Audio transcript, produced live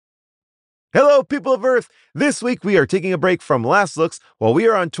Hello, people of Earth. This week we are taking a break from Last Looks while we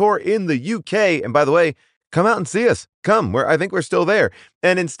are on tour in the UK. And by the way, come out and see us. Come, I think we're still there.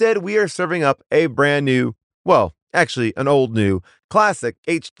 And instead, we are serving up a brand new, well, actually an old new, classic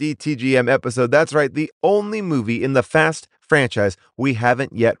HDTGM episode. That's right, the only movie in the Fast franchise we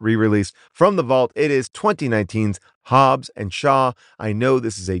haven't yet re-released from the vault. It is 2019's Hobbs and Shaw. I know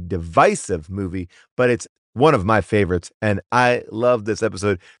this is a divisive movie, but it's one of my favorites, and I love this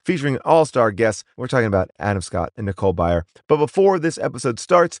episode featuring all-star guests. We're talking about Adam Scott and Nicole Byer. But before this episode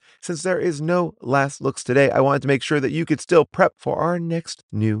starts, since there is no Last Looks today, I wanted to make sure that you could still prep for our next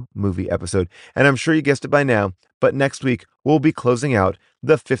new movie episode. And I'm sure you guessed it by now, but next week we'll be closing out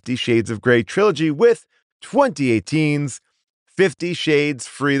the 50 Shades of Grey trilogy with 2018's 50 Shades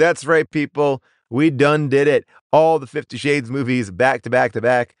Free. That's right, people. We done did it. All the 50 Shades movies back to back to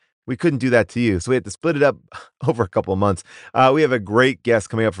back. We couldn't do that to you, so we had to split it up over a couple of months. We have a great guest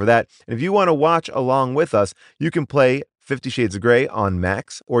coming up for that. And if you want to watch along with us, you can play 50 Shades of Grey on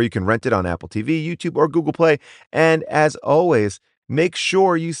Max, or you can rent it on Apple TV, YouTube, or Google Play. And as always, make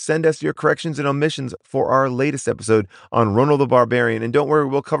sure you send us your corrections and omissions for our latest episode on Ronald the Barbarian. And don't worry,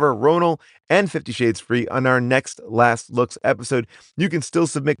 we'll cover Ronald and 50 Shades Free on our next Last Looks episode. You can still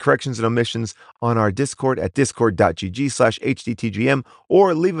submit corrections and omissions on our Discord at discord.gg/HDTGM,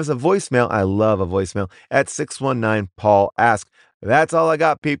 or leave us a voicemail. I love a voicemail at 619-PAUL-ASK. That's all I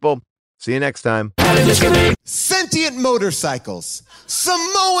got, people. See you next time. Sentient motorcycles,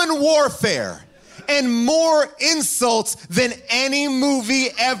 Samoan warfare, and more insults than any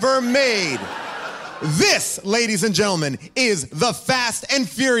movie ever made. This, ladies and gentlemen, is the Fast and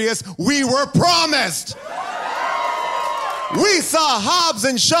Furious we were promised. We saw Hobbs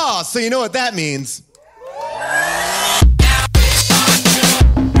and Shaw, so you know what that means.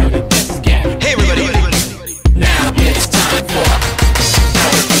 Hey everybody, now it's time for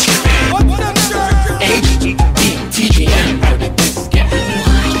HDTGM.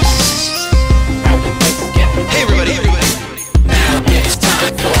 Hey everybody, now it's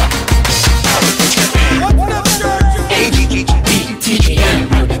time for HDTGM.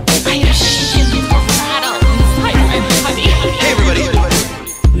 Hey everybody,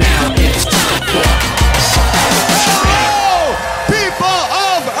 now it's time for Hello, people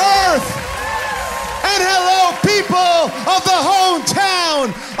of Earth, and hello, people of the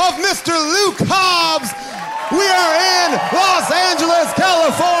hometown of Mr. Luke Hobbs. We are in Los Angeles,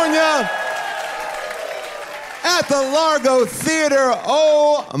 California, at the Largo Theater.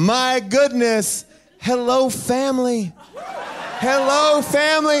 Oh my goodness. Hello, family. Hello,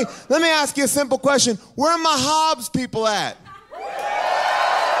 family. Let me ask you a simple question. Where are my Hobbs people at?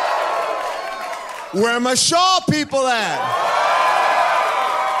 Where are my Shaw people at?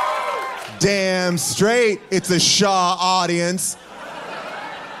 Damn straight, it's a Shaw audience.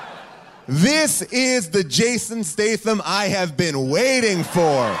 This is the Jason Statham I have been waiting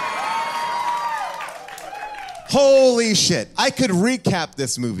for. Holy shit. I could recap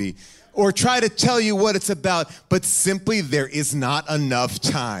this movie or try to tell you what it's about, but simply there is not enough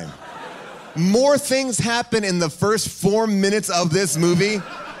time. More things happen in the first 4 minutes of this movie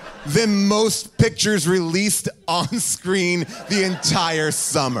than most pictures released on screen the entire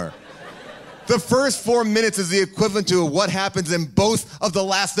summer. The first 4 minutes is the equivalent to what happens in both of the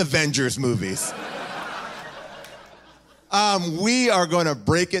last Avengers movies. We are going to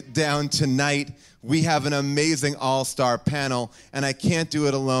break it down tonight. We have an amazing all-star panel, and I can't do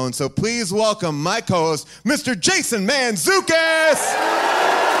it alone. So please welcome my co-host, Mr. Jason Mantzoukas.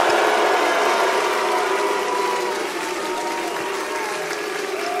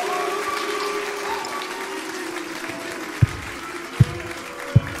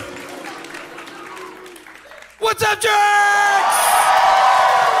 What's up, jerks?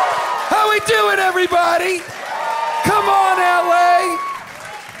 How we doing, everybody? Come on, LA.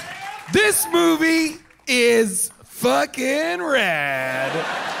 This movie is fucking rad.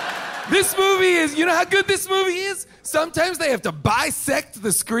 This movie is, you know how good this movie is? Sometimes they have to bisect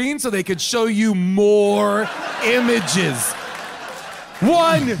the screen so they could show you more images.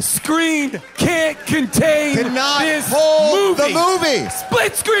 One screen can't contain this hold movie. the movie.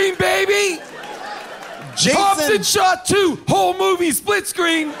 Split screen, baby. Hobbs Jason, and Shaw 2, whole movie, split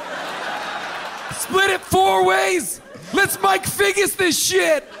screen. Split it 4 ways. Let's Mike Figgis this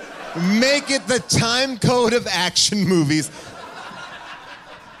shit. make it the time code of action movies.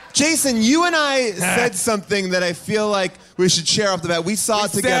 Jason, you and I said something that I feel like we should share off the bat. We saw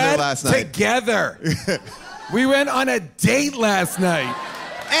it together last night. Together. We went on a date last night.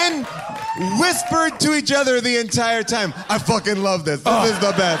 And whispered to each other the entire time. I fucking love this. This is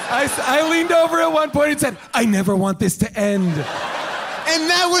the best. I leaned over at one point and said, I never want this to end. And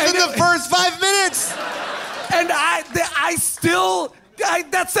that was in the first 5 minutes. And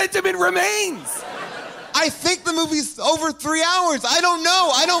that sentiment remains. I think the movie's over 3 hours. I don't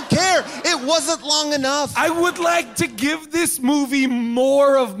know. I don't care. It wasn't long enough. I would like to give this movie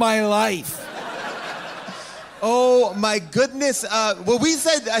more of my life. Oh my goodness. I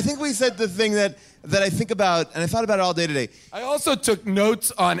think we said the thing that I think about, and I thought about it all day today. I also took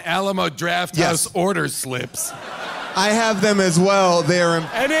notes on Alamo Drafthouse order slips. I have them as well. They are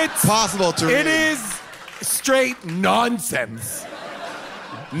impossible to read. It is straight nonsense.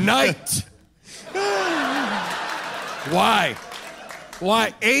 Night. Why?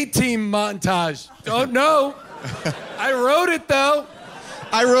 A-team montage. Don't know. I wrote it though.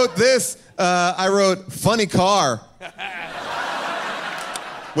 I wrote this. I wrote funny car.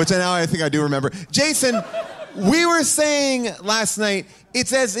 Which now I think I do remember. Jason, we were saying last night,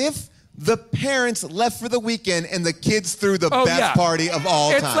 it's as if the parents left for the weekend and the kids threw the best party of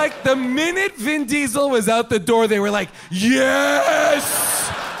all time. It's like the minute Vin Diesel was out the door, they were like,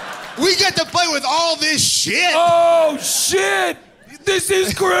 yes! We get to play with all this shit! Oh, shit! This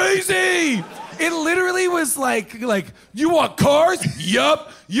is crazy! It literally was like, you want cars?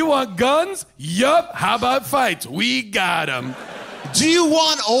 Yup. You want guns? Yup. How about fights? We got them. Do you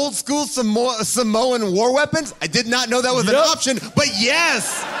want old school Samoan war weapons? I did not know that was an option, but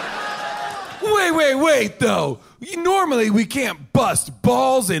yes! Wait, though. Normally we can't bust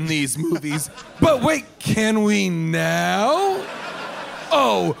balls in these movies, but wait, can we now?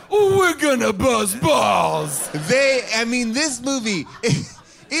 Oh, we're gonna bust balls. This movie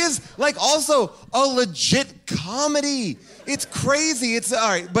is like also a legit comedy. It's crazy. It's all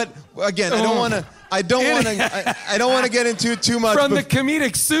right, but again, I don't want to get into too much. From the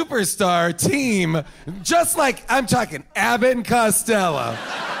comedic superstar team, just like I'm talking Abbott and Costello.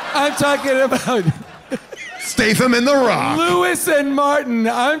 I'm talking about Statham and The Rock. Lewis and Martin.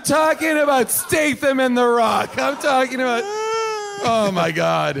 I'm talking about Statham and The Rock. I'm talking about. Oh my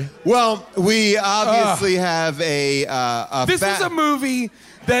God. Well, we obviously have This is a movie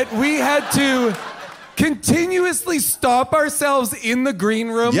that we had to continuously stop ourselves in the green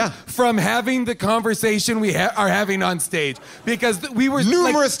room from having the conversation we are having on stage, because we were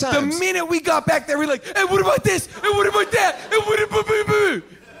numerous times. The minute we got back there, we were like, "Hey, what about this? And what about that? And what about?"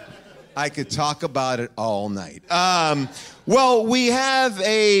 I could talk about it all night. Well, we have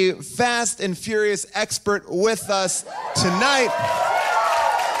a Fast and Furious expert with us tonight.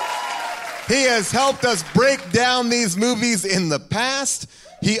 He has helped us break down these movies in the past.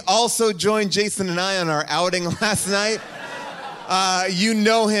 He also joined Jason and I on our outing last night. You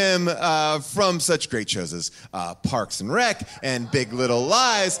know him from such great shows as Parks and Rec and Big Little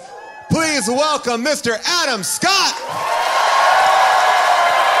Lies. Please welcome Mr. Adam Scott.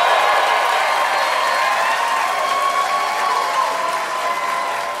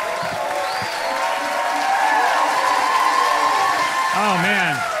 Oh,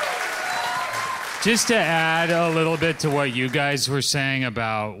 man. Just to add a little bit to what you guys were saying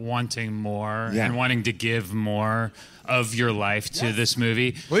about wanting more and wanting to give more of your life to this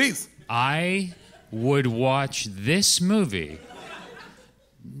movie. Please. I would watch this movie.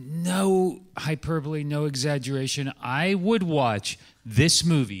 No hyperbole, no exaggeration. I would watch this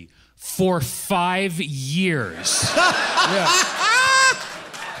movie for 5 years.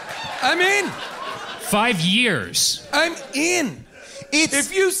 I'm in. 5 years. I'm in.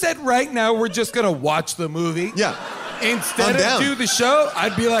 If you said right now we're just gonna watch the movie, instead of do the show,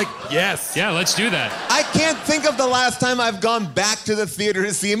 I'd be like, yes. Yeah, let's do that. I can't think of the last time I've gone back to the theater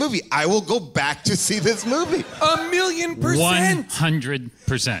to see a movie. I will go back to see this movie. 1,000,000%.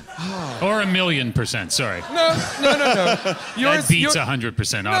 100%. Or 1,000,000%, sorry. No. That beats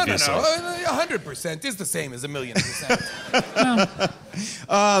 100%, obviously. No. 100% is the same as 1,000,000%.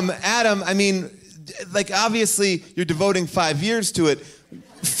 Adam, I mean, like, obviously you're devoting 5 years to it.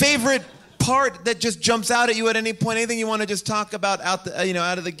 Favorite part that just jumps out at you at any point? Anything you want to just talk about out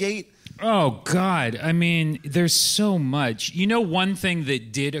of the gate? Oh, God. I mean, there's so much. You know, one thing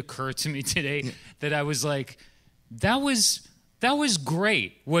that did occur to me today that I was like, that was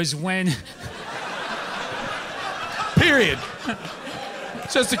great, was when... Period.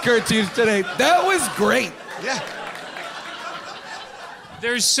 Just occurred to you today. That was great. Yeah.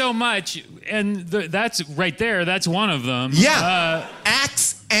 There's so much, and that's right there. That's one of them. Yeah.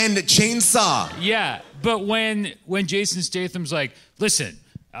 Axe and chainsaw. Yeah, but when Jason Statham's like, listen,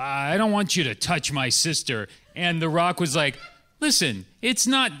 I don't want you to touch my sister, and The Rock was like, listen, it's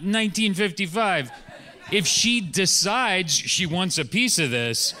not 1955. If she decides she wants a piece of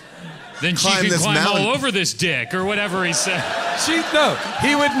this, Then she climb could this climb mountain. all over this dick or whatever he said. No,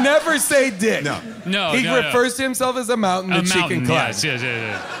 he would never say dick. No, He refers to himself as a mountain that she can climb.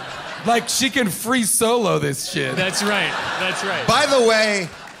 Yes. Like she can free solo this shit. That's right. By the way,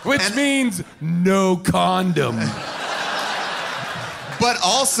 Which means no condom. but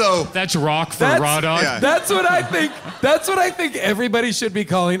also, That's rock for raw dog. yeah. That's what I think. That's what I think everybody should be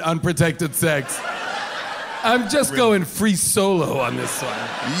calling unprotected sex. I'm just going free solo on this one.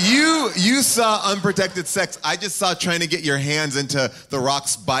 you saw unprotected sex. I just saw trying to get your hands into The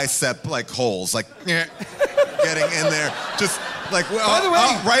Rock's bicep like holes, like getting in there, just like By the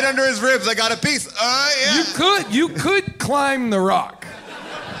way, right under his ribs. I got a piece. Yeah. You could climb the rock.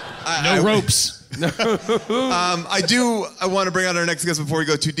 No ropes. I want to bring out our next guest before we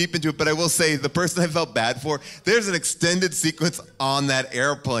go too deep into it, but I will say the person I felt bad for, there's an extended sequence on that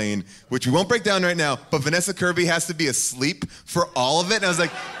airplane, which we won't break down right now, but Vanessa Kirby has to be asleep for all of it. And I was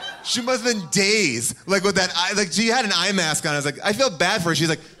like, she must have been dazed. Like with that eye, like she had an eye mask on. I was like, I feel bad for her. She's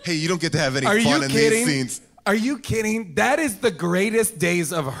like, hey, you don't get to have any fun in these scenes. Are you kidding? That is the greatest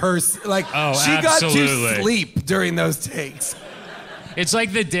days of her. Like, she absolutely. got to sleep during those takes. It's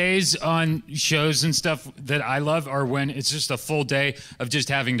like the days on shows and stuff that I love are when it's just a full day of just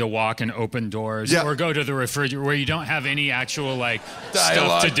having to walk and open doors or go to the refrigerator where you don't have any actual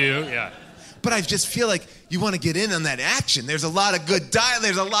stuff to do. Yeah. But I just feel like you want to get in on that action. There's a lot of good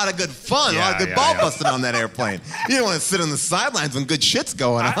there's a lot of good fun, a lot of good ball busting on that airplane. You don't want to sit on the sidelines when good shit's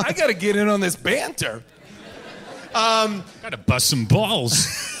going on. I got to get in on this banter. Gotta bust some balls.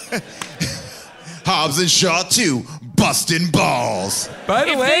 Hobbs and Shaw 2, busting balls. By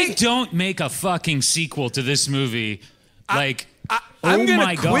the If way, they don't make a fucking sequel to this movie, I'm oh gonna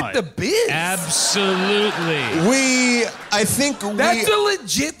my quit God. the biz. Absolutely. That's a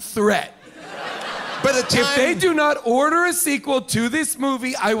legit threat. By the time, If they do not order a sequel to this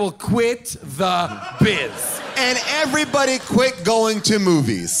movie, I will quit the biz. and everybody quit going to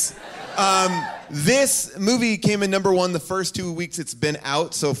movies. This movie came in number 1 the first 2 weeks it's been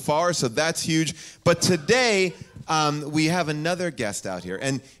out so far, so that's huge. But today, we have another guest out here,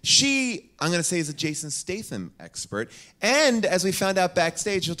 and she, I'm going to say, is a Jason Statham expert. And as we found out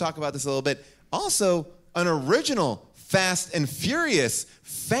backstage, she'll talk about this a little bit, also an original Fast and Furious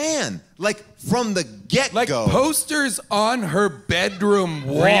fan, like from the get-go. Like posters on her bedroom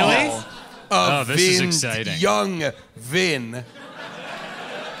wall. Really? Of this is Vin's exciting. Young Vin.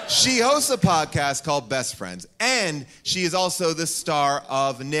 She hosts a podcast called Best Friends, and she is also the star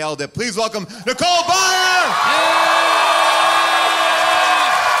of Nailed It. Please welcome Nicole Byer!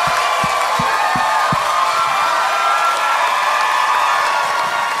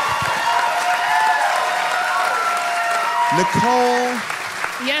 Nicole,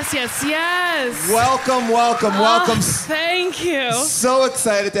 Yes. welcome. Thank you. So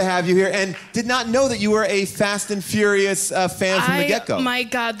excited to have you here, and did not know that you were a Fast and Furious fan from the get-go. My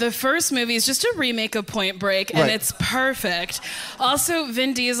God, the first movie is just a remake of Point Break, and Right. it's perfect. Also,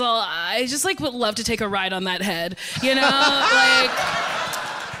 Vin Diesel, I just would love to take a ride on that head. You know,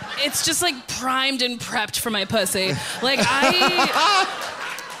 it's just primed and prepped for my pussy.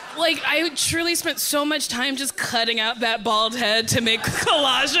 I truly spent so much time just cutting out that bald head to make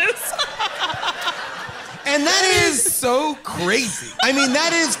collages. And that is So crazy. I mean,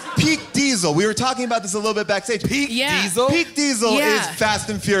 that is peak Diesel. We were talking about this a little bit backstage. Peak Diesel? Peak Diesel Yeah. is Fast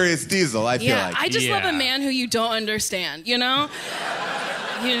and Furious Diesel, I feel like. I just love a man who you don't understand, you know?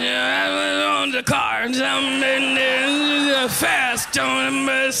 You know, I was on the car and I'm fast on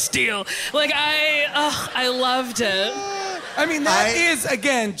a steel. I loved it. I mean, that is,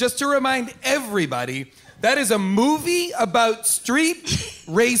 again, just to remind everybody, that is a movie about street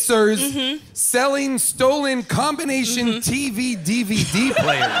racers selling stolen combination TV DVD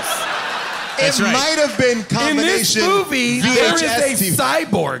players. It might have been In combination this movie, there is a TV.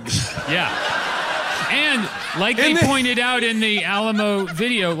 cyborg. Yeah. And they pointed out in the Alamo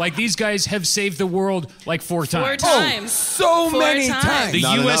video, these guys have saved the world 4 times. 4 times. So Four many times. times. The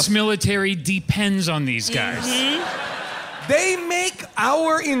Not U.S. enough. military depends on these guys. They make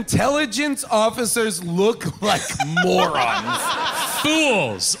our intelligence officers look like morons.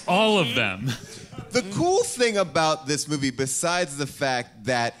 Fools, all of them. The cool thing about this movie, besides the fact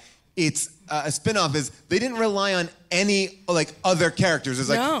that it's a spin-off, is they didn't rely on any other characters. It's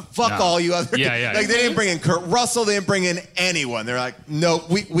No. fuck all you other Yeah. They didn't bring in Kurt Russell, they didn't bring in anyone. They're like, no,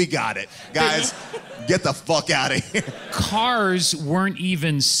 we got it. Guys, get the fuck out of here. Cars weren't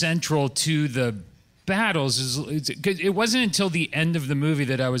even central to the battles. It wasn't until the end of the movie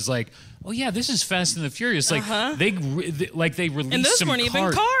that I was like, oh yeah, this is Fast and the Furious. Like they released and those some weren't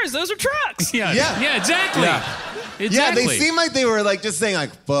even cars; those were trucks. Yeah, exactly. Yeah. Exactly. Yeah, they seem like they were like just saying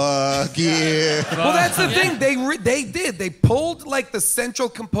like "fuck you." Well, that's the thing. They pulled like the central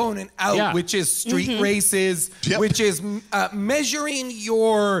component out, which is street races, which is measuring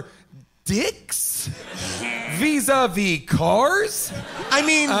your dicks vis-a-vis cars. I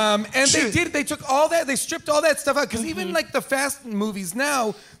mean, and they took all that, they stripped all that stuff out, because even like the Fast movies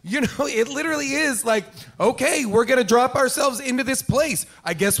now, you know, it literally is like, okay, we're gonna drop ourselves into this place.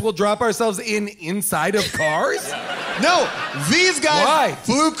 I guess we'll drop ourselves inside of cars. No, these guys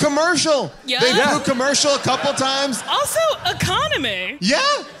flew commercial. Yeah. They flew commercial a couple times. Also, economy. Yeah.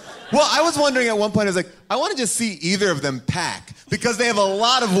 Well, I was wondering at one point, I was like, I want to just see either of them pack, because they have a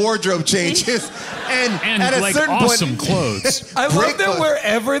lot of wardrobe changes. And at a like certain awesome point, clothes. I love that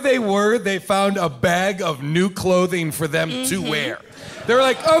wherever they were, they found a bag of new clothing for them to wear. They were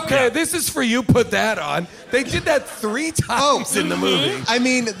like, okay, this is for you, put that on. They did that 3 times in the movie. I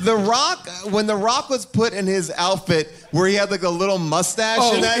mean, The Rock, when The Rock was put in his outfit where he had like a little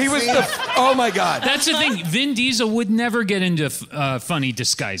mustache in that scene. Oh my God. That's the thing. Vin Diesel would never get into funny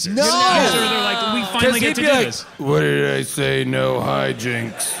disguises. No. They're like, we finally get to do this. What did I say? No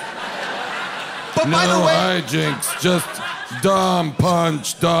hijinks. But by the way, hijinks. Just Dom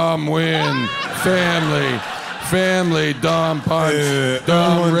punch, Dom win. Family, Dom punch,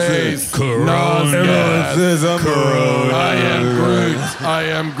 Dom raise, Corona. Corona. I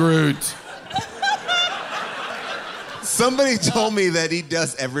am Groot. somebody told me that he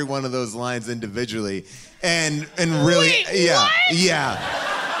does every one of those lines individually, and really, Wait, what? yeah.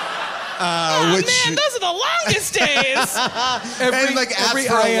 Oh man, those are the longest days. Every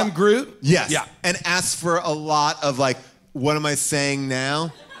I am Groot? Yes. Yeah. And ask for a lot of like, what am I saying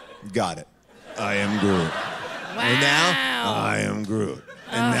now? Got it. I am Groot. Wow. And now, I am Groot.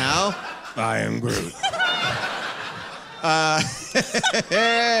 And now, I am Groot.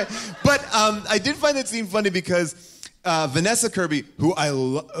 But I did find that scene funny because Vanessa Kirby, who I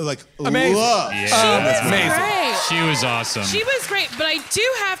love. Yeah. Amazing. She was awesome. She was great, but I do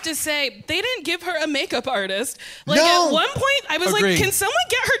have to say, they didn't give her a makeup artist. Like, No. at one point, I was Agreed. like, can someone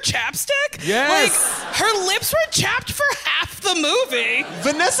get her chapstick? Yes. Like, her lips were chapped for half the movie.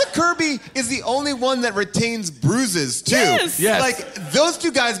 Vanessa Kirby is the only one that retains bruises, too. Yes. Yes. Like, those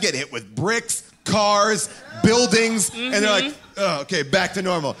two guys get hit with bricks, cars, buildings, and they're like, oh, okay, back to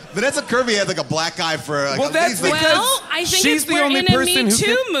normal. Vanessa Kirby had like a black eye for like, Well, at that's least, like, because Well, I think she's if the we're only in a person Me who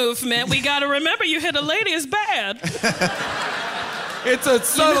Too can- movement, we got to remember you hit a lady is bad. It's a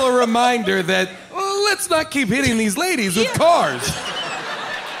subtle reminder that, well, let's not keep hitting these ladies with cars.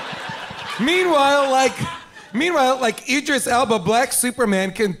 Meanwhile, like Idris Elba, Black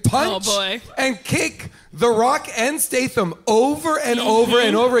Superman, can punch and kick The Rock and Statham over and over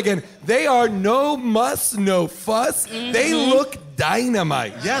and over again. They are no muss, no fuss. They look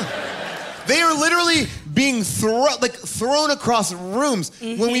dynamite. yeah. They are literally being thrown across rooms.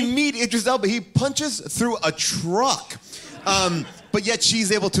 When we meet Idris Elba, he punches through a truck. But yet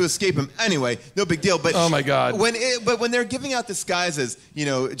she's able to escape him. Anyway, no big deal. But Oh, my God. But when they're giving out disguises, you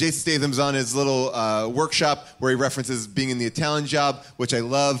know, Jason Statham's on his little workshop where he references being in the Italian Job, which I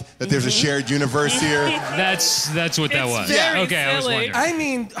love. That there's a shared universe here. That's what that was. very Okay, I was silly. wondering. I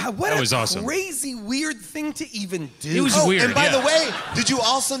mean, what That a was awesome. crazy, weird thing to even do. It was weird. And by yeah. the way, did you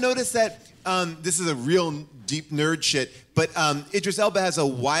also notice that this is a real deep nerd shit, but Idris Elba has a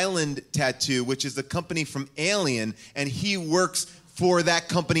Wyland tattoo, which is the company from Alien, and he works for that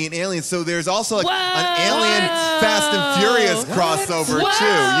company in Alien. So there's also like an Alien Fast and Furious crossover too.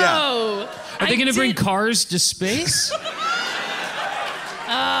 Yeah. Are they going to bring cars to space?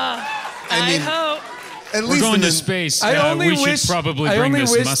 I hope. At We're least going in to the- space. I only we wish, should probably I bring only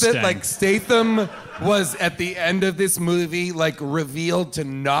this wish Mustang. that like Statham was at the end of this movie like revealed to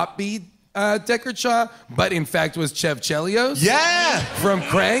not be Deckard Shaw, but in fact was Chev Chelios Yeah. from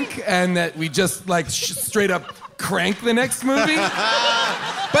Crank, and that we just like straight up crank the next movie.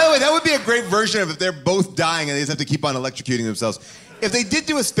 By the way, that would be a great version of if they're both dying and they just have to keep on electrocuting themselves. If they did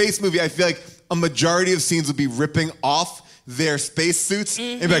do a space movie, I feel like a majority of scenes would be ripping off their space suits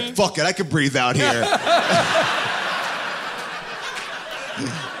and be like, fuck it, I can breathe out here.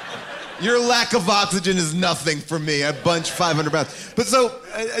 Your lack of oxygen is nothing for me. I bunch 500 pounds. But so,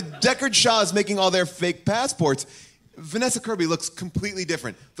 Deckard Shaw is making all their fake passports. Vanessa Kirby looks completely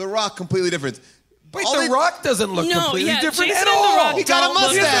different. The Rock, completely different. Wait, All The they- Rock doesn't look No, completely yeah, different Jason at and The all. Rock He got a don't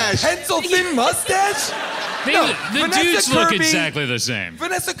look- mustache. Pencil thin mustache. The Vanessa dudes look Kirby- exactly the same.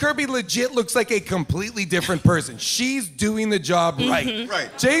 Vanessa Kirby legit looks like a completely different person. She's doing the job right. Right.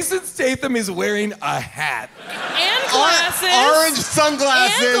 Jason Statham is wearing a hat. And glasses. Orange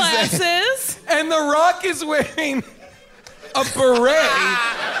sunglasses. And glasses. And The Rock is wearing a beret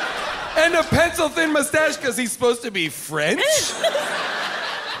and a pencil-thin mustache because he's supposed to be French.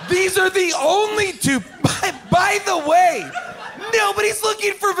 These are the only two. By the way, nobody's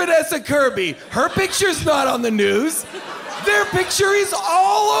looking for Vanessa Kirby. Her picture's not on the news. Their picture is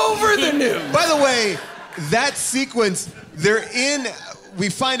all over the news. By the way, that sequence, we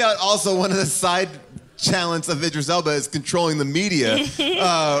find out also one of the side talents of Idris Elba is controlling the media,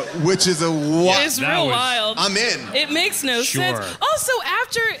 which is a It's real wild. I'm in. It makes no Sure. sense. Also,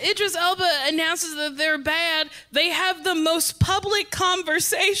 after Idris Elba announces that they're bad, they have the most public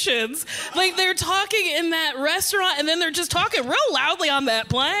conversations. Like, they're talking in that restaurant, and then they're just talking real loudly on that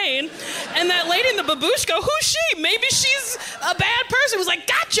plane. And that lady in the babushka, who's she? Maybe she's a bad person. Was like,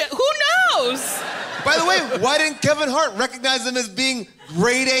 gotcha. Who knows? By the way, why didn't Kevin Hart recognize them as being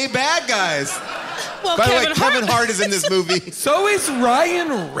grade A bad guys? Well, By the way, Kevin Hart is in this movie. So is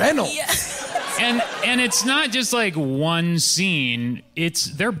Ryan Reynolds. Yeah. And it's not just like one scene.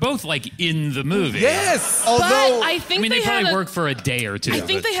 They're both like in the movie. Yes. Although, But I think they had probably a, worked for a day or two. I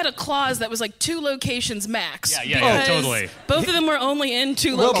think they had a clause that was like 2 locations max. Yeah, because totally. Both of them were only in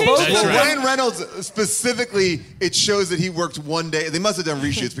 2 Well, locations. That's well, right. Ryan Reynolds specifically, it shows that he worked one day. They must have done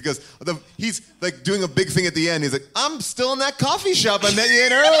reshoots because he's like doing a big thing at the end. He's like, I'm still in that coffee shop I met you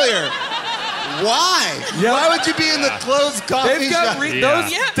in earlier. Why? Yep. Why would you be in the closed coffee They've got shop?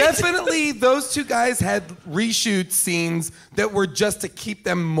 those. Yeah. Definitely, those two guys had reshoot scenes that were just to keep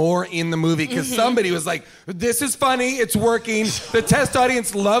them more in the movie because somebody was like, "This is funny. It's working. The test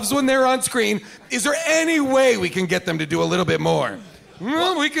audience loves when they're on screen. Is there any way we can get them to do a little bit more?"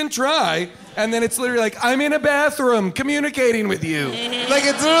 Well, we can try. And then it's literally like, I'm in a bathroom communicating with you. Like,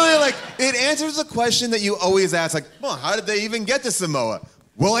 it's literally like, it answers the question that you always ask, like, well, how did they even get to Samoa?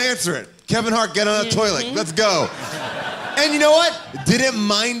 We'll answer it. Kevin Hart, get on the toilet. Let's go. And you know what? Didn't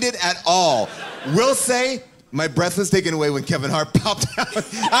mind it at all. Will say, my breath was taken away when Kevin Hart popped out. I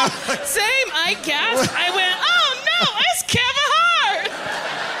was like, Same, I gasped. I went, oh no, it's Kevin Hart.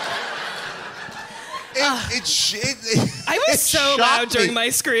 I was so loud during my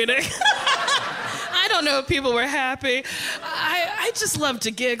screening. I don't know if people were happy. I just love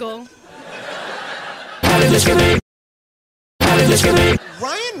to giggle.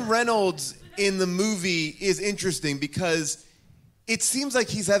 Ryan Reynolds in the movie is interesting because it seems like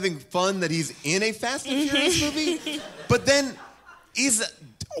he's having fun that he's in a Fast and Furious movie, but then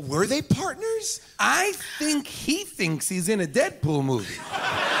were they partners? I think he thinks he's in a Deadpool movie.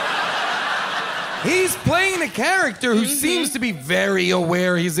 He's playing a character who seems to be very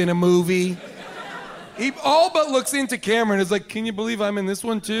aware he's in a movie. He all but looks into camera and is like, can you believe I'm in this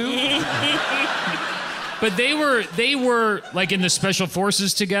one too? But they were like in the special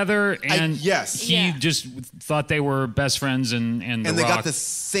forces together, and yes. he just thought they were best friends, and They got the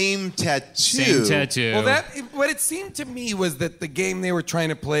same tattoo. same tattoo. Well, what it seemed to me was that the game they were trying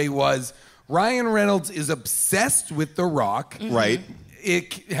to play was Ryan Reynolds is obsessed with The Rock. Right.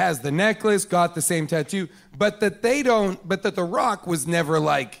 It has the necklace, got the same tattoo, but that The Rock was never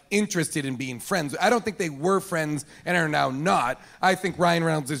like interested in being friends. I don't think they were friends and are now not. I think Ryan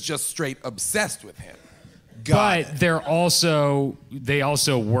Reynolds is just straight obsessed with him. But they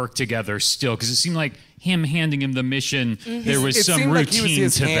also work together still, because it seemed like him handing him the mission, there was It some seemed routine like he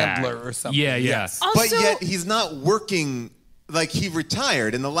was his to handler that. or something. Yeah. Yes. Also, But yet he's not working. Like, he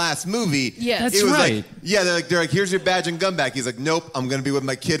retired in the last movie. Yes. That's It was right. like, yeah, they're like, here's your badge and gun back. He's like, nope, I'm gonna be with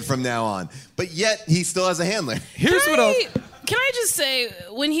my kid from now on. But yet he still has a handler. Here's what else. Can I just say,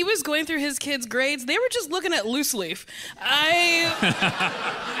 when he was going through his kids' grades, they were just looking at loose leaf.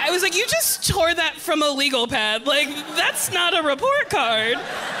 I was like, you just tore that from a legal pad. Like, that's not a report card.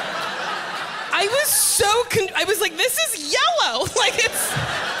 I was I was like, this is yellow. Like, it's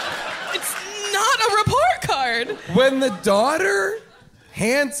not a report card. When the daughter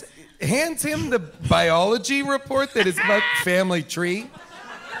hands him the biology report that is about family tree,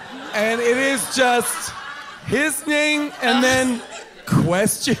 and it is just his name and then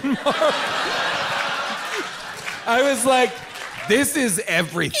question mark. I was like, this is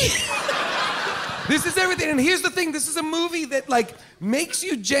everything. This is everything. And here's the thing, this is a movie that like makes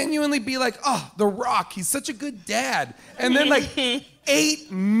you genuinely be like, oh, The Rock, he's such a good dad. And then like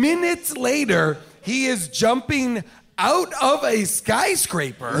 8 minutes later, he is jumping out of a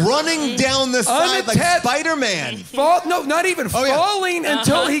skyscraper. Running down the side like Unattached. Spider-Man. No, not even Oh, yeah. falling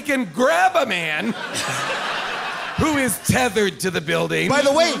until he can grab a man. who is tethered to the building. By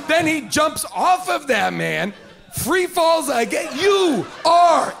the way- Then he jumps off of that man, free falls again. You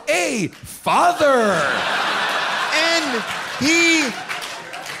are a father. And he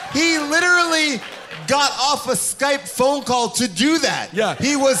literally got off a Skype phone call to do that. Yeah.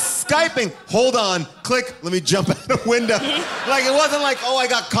 He was Skyping. Hold on, click, let me jump out the window. Like, it wasn't like, oh, I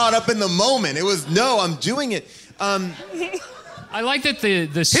got caught up in the moment. It was, no, I'm doing it. I like that the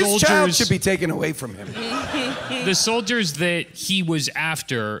His soldiers child should be taken away from him. the soldiers that he was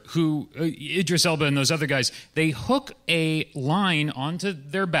after, who Idris Elba and those other guys, they hook a line onto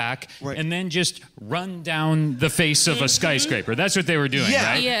their back and then just run down the face of a skyscraper. That's what they were doing,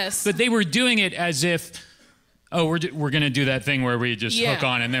 right? Yes. But they were doing it as if, oh, we're going to do that thing where we just hook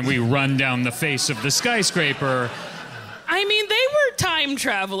on and then we run down the face of the skyscraper. I mean, they were time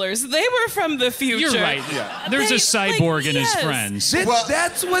travelers. They were from the future. You're right. Yeah. There's a cyborg and his friends. Well,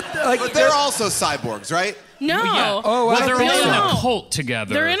 That's what. But they're also cyborgs, right? No. Yeah. Oh, I well, don't they're think all so. in a cult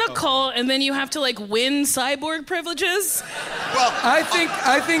together. They're in a cult, and then you have to win cyborg privileges. Well,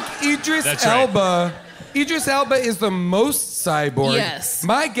 I think Idris That's right. Elba. Idris Elba is the most cyborg. Yes.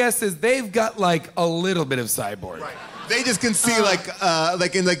 My guess is they've got a little bit of cyborg. right. They just can see like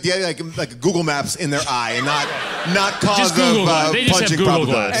Google Maps in their eye and not cause Just Google of Glass. They just have punching Google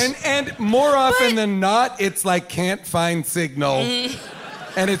problems. Glass. And more often than not, it's can't find signal,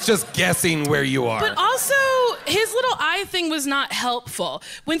 and it's just guessing where you are. But also, his little eye thing was not helpful.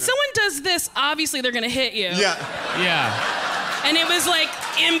 When someone does this, obviously they're gonna hit you. Yeah. Yeah. And it was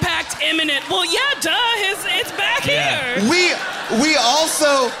impact imminent. Well, yeah, duh, it's back here.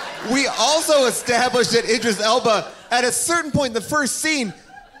 We also established that Idris Elba, at a certain point in the first scene,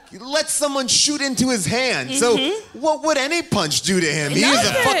 let someone shoot into his hand. So what would any punch do to him? He's a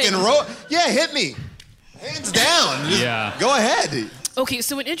Nothing. fucking yeah, hit me. Hands down. Just Yeah. go ahead. Okay,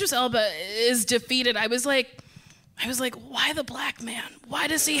 so when Idris Elba is defeated, I was like, why the black man? Why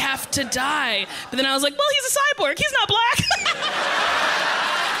does he have to die? But then I was like, well, he's a cyborg. He's not black.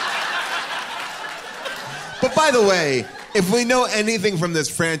 But by the way, if we know anything from this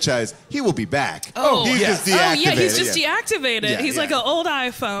franchise, he will be back. Oh, he's just deactivated. Oh, yeah, he's just deactivated. Yeah, He's yeah. like an old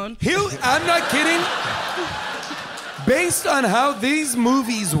iPhone. I'm not kidding. Based on how these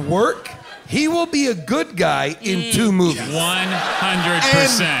movies work, he will be a good guy in 2 movies. 100%.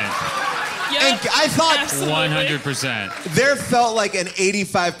 Yep, And I thought absolutely. 100%. there felt like an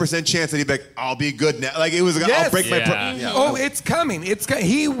 85% chance that he'd be like, I'll be good now. Like, it was like, Yes. I'll break my... Yeah. Yeah. Oh, it's coming.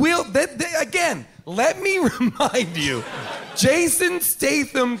 He will. Again, let me remind you, Jason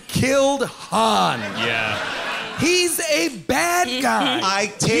Statham killed Han. Yeah. He's a bad guy. I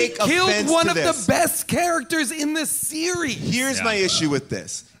take He killed offense one to of this. the best characters in the series. Here's my issue with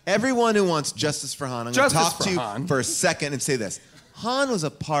this. Everyone who wants justice for Han, I'm going to Justice talk for to you Han. for a second and say this. Han was a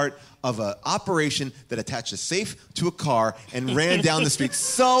part of an operation that attached a safe to a car and ran down the street.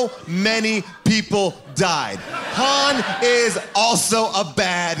 So many people died. Han is also a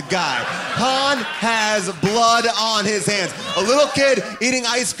bad guy. Han has blood on his hands. A little kid eating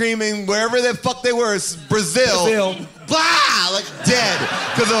ice cream in wherever the fuck they were, Brazil. Blah! Dead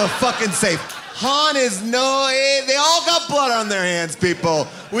because of a fucking safe. Han is they all got blood on their hands, people.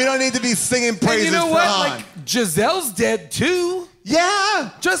 We don't need to be singing praises And you know for what? Han. Giselle's dead too.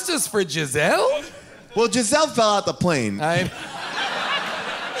 Yeah. Justice for Giselle. Well, Giselle fell out the plane, I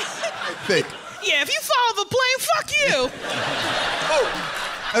think. Yeah, if you follow the plane, fuck you.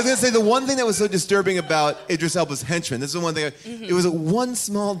 I was gonna say the one thing that was so disturbing about Idris Elba's henchman. This is the one thing. It was one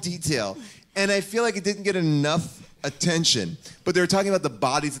small detail, and I feel like it didn't get enough attention. But they were talking about the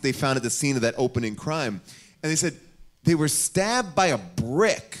bodies that they found at the scene of that opening crime, and they said they were stabbed by a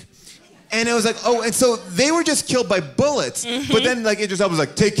brick. And it was like, oh, and so they were just killed by bullets. But then, Idris Elba was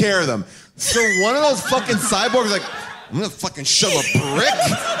like, take care of them. So one of those fucking cyborgs was like, I'm gonna fucking shove a brick.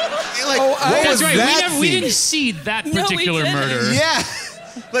 What That's was right. that We scene? didn't see that No, we particular didn't. murder. Yeah.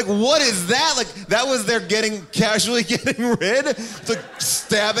 What is that? That was their casually getting rid? It's like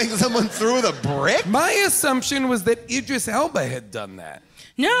stabbing someone through with a brick? My assumption was that Idris Elba had done that.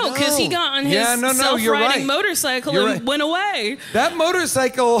 No, because he got on his Yeah, no, self-riding you're right. motorcycle You're and right. went away. That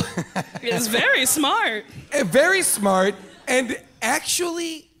motorcycle It's very smart. very smart, and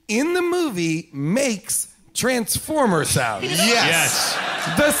actually in the movie makes Transformer sound. Yes.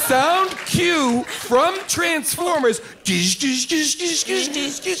 The sound cue from Transformers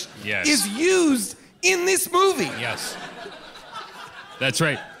Yes. is used in this movie. Yes. That's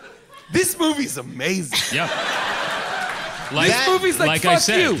right. This movie's amazing. Yep. This movie's like I fuck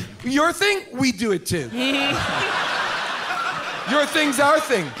said. you. Your thing, we do it too. Your thing's our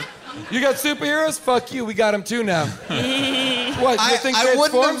thing. You got superheroes? Fuck you, we got them too now. What, your thing I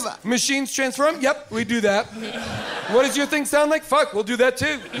wouldn't transforms? have- Machines transform? Yep, we do that. What does your thing sound like? Fuck, we'll do that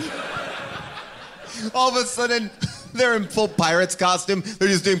too. All of a sudden, they're in full pirates costume. They're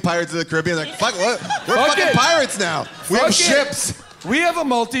just doing Pirates of the Caribbean. They're like, fuck, what? We're Fuck fucking it. pirates now. We have Fuck it. ships. We have a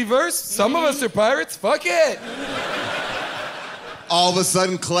multiverse. Some of us are pirates. Fuck it. All of a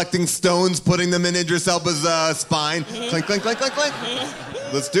sudden, collecting stones, putting them in Idris Elba's spine. Clink, clink, clink, clink, clink.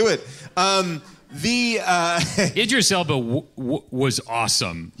 Let's do it. Idris Elba was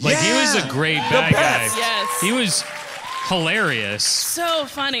awesome. Like, he Yeah. was a great bad guy. Yes. Yes. He was hilarious. So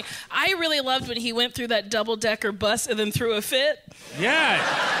funny. I really loved when he went through that double-decker bus and then threw a fit. Yeah.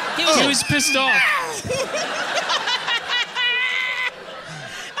 He He was pissed off.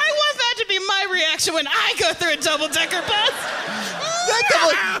 I want that to be my reaction when I go through a double-decker bus.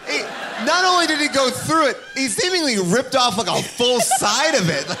 Not only did he go through it, he seemingly ripped off like a full side of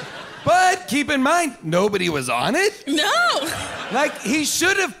it. But keep in mind, nobody was on it. No. Like, he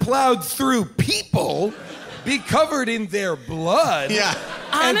should have plowed through people, be covered in their blood. Yeah.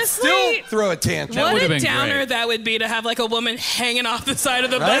 And Honestly, still throw a tantrum. what would've a been downer great. that would be to have like a woman hanging off the side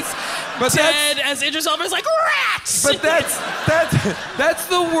of the Right? bus, But dead as Idris Elba's like rats. But that's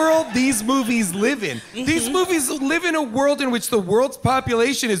the world these movies live in. These movies live in a world in which the world's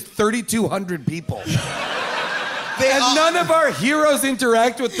population is 3,200 people. And none of our heroes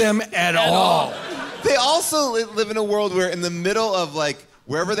interact with them at all. They also live in a world where in the middle of like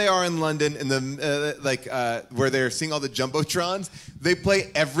wherever they are in London, in the where they're seeing all the jumbotrons, they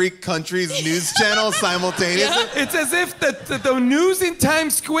play every country's news channel simultaneously. It's as if the news in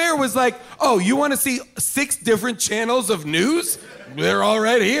Times Square was like, oh, you want to see 6 different channels of news? They're all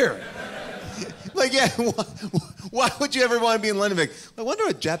right here. Like, yeah, why would you ever want to be in London? Like, I wonder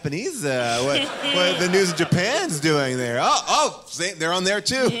what Japanese, what the news of Japan's doing there. They're on there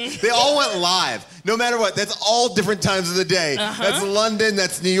too. They all went live, no matter what. That's all different times of the day. That's London,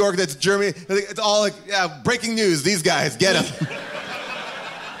 that's New York, that's Germany. It's all like, yeah, breaking news. These guys, get them.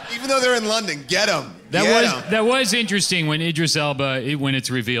 Even though they're in London, get them. That was interesting when Idris Elba, when it's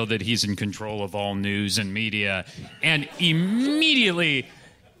revealed that he's in control of all news and media, and immediately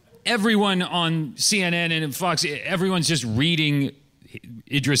everyone on CNN and Fox, everyone's just reading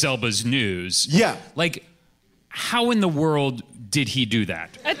Idris Elba's news. Yeah. Like, how in the world did he do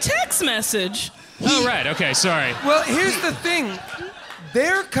that? A text message. Oh, right. Okay, sorry. Well, here's the thing.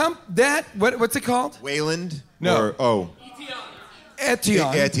 What's it called? Wayland? No.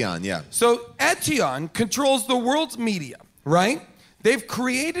 Etion. Etion, yeah. So Etion controls the world's media, right? They've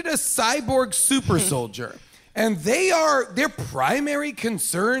created a cyborg super soldier, and their primary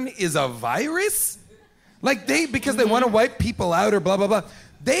concern is a virus. Like because they want to wipe people out or blah blah blah.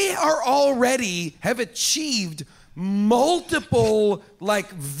 They have achieved multiple like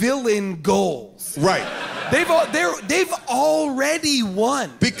villain goals. Right. They've already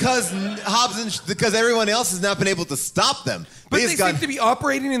won. Because because everyone else has not been able to stop them. But they seem to be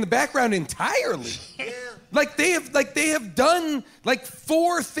operating in the background entirely. Like they have done like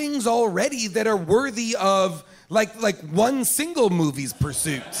 4 things already that are worthy of like one single movie's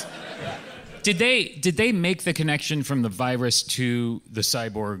pursuit. Did they make the connection from the virus to the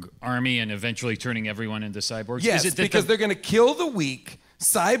cyborg army and eventually turning everyone into cyborgs? Yes, Is it that because they're going to kill the weak,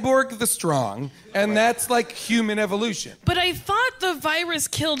 cyborg the strong, and that's like human evolution. But I thought the virus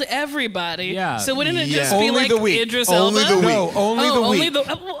killed everybody. Yeah. So wouldn't it Yeah. just be Only like the weak. Idris Only Elba? the weak. No, only the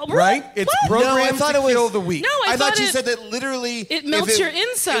weak. Right? It's What? programmed No, I thought to it was- kill the weak. No, I thought it, you said that literally... it melts your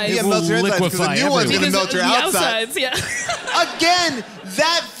insides. It melts your will insides because the liquefy new one's going to everyone. melt your the outsides. yeah. Again,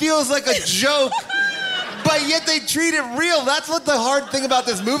 that feels like a joke, but yet they treat it real. That's what the hard thing about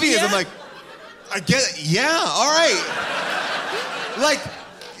this movie is. Yeah. I'm like, I get it. Yeah, all right. Like,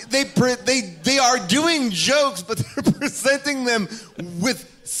 they are doing jokes, but they're presenting them with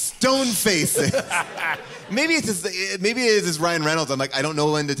stone faces. Maybe it is just Ryan Reynolds. I'm like, I don't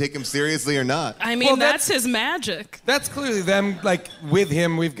know when to take him seriously or not. I mean, Well, that's his magic. That's clearly them, like, with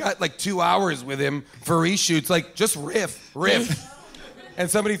him. We've got, like, 2 hours with him for reshoots. Like, just riff. And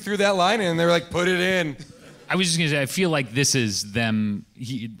somebody threw that line in, and they were like, put it in. I was just going to say, I feel like this is them.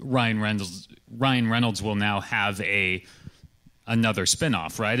 Ryan Reynolds will now have another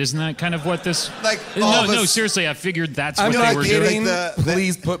spin-off, right? Isn't that kind of what this... Like, all of No, us- seriously, I figured that's I'm what not they were kidding. doing.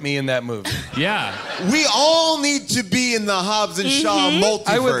 Please put me in that movie. Yeah. We all need to be in the Hobbs and Shaw I would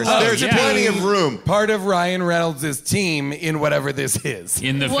multiverse. love There's to plenty be of room. Part of Ryan Reynolds' team in whatever this is.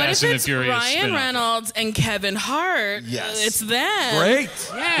 In the What Fast if and the it's Furious Ryan spin-off. Reynolds and Kevin Hart? Yes. It's them. Great.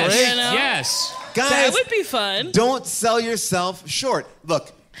 Yes, You know? yes. Guys, That would be fun. don't sell yourself short.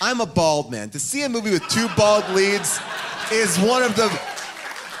 Look, I'm a bald man. To see a movie with 2 bald leads is one of the...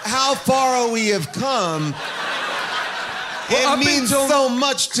 How far we have come it means so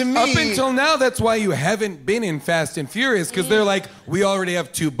much to me. Up until now, that's why you haven't been in Fast and Furious, because they're like, we already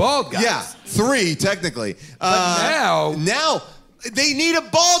have 2 bald guys. Yeah, 3 technically. But now they need a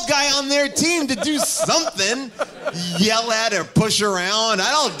bald guy on their team to do something. Yell at or push around.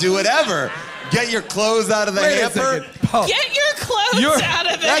 I don't do it ever. Get your clothes out of the hamper. Get your clothes out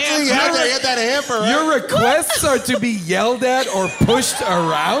of the That's hamper. what you have to get that hamper, right? Your requests are to be yelled at or pushed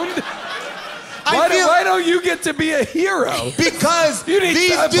around? Why don't you get to be a hero? Because You need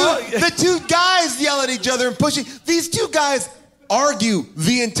the 2 guys yell at each other and push. These 2 guys argue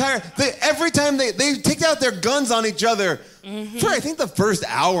every time they take out their guns on each other. For I think the first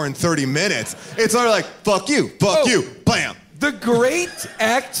hour and 30 minutes, it's sort of like, fuck you, bam. The great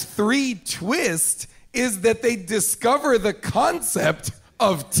Act 3 twist is that they discover the concept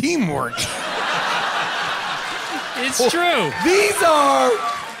of teamwork. It's true.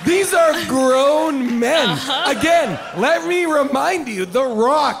 These are grown men. Again, let me remind you, The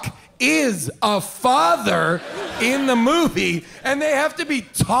Rock is a father in the movie, and they have to be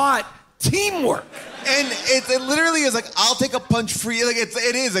taught teamwork. And it literally is like, I'll take a punch for you. Like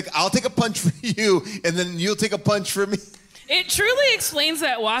it is like, I'll take a punch for you, and then you'll take a punch for me. It truly explains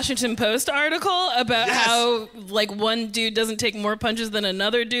that Washington Post article about how, like, one dude doesn't take more punches than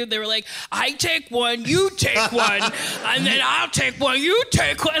another dude. They were like, I take one, you take one, and then I'll take one, you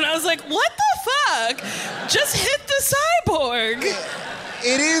take one. And I was like, what the fuck? Just hit the cyborg.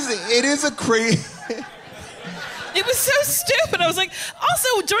 It is a crazy... It was so stupid. I was like,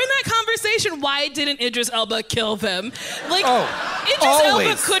 also, during that conversation, why didn't Idris Elba kill them? Like, Idris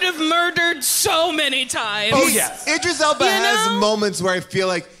Elba could have murdered so many times. Oh, yes. Idris Elba has moments where I feel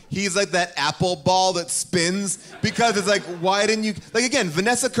like he's like that apple ball that spins, because it's like, why didn't you... Like, again,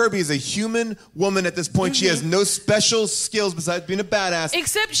 Vanessa Kirby is a human woman at this point. She has no special skills besides being a badass.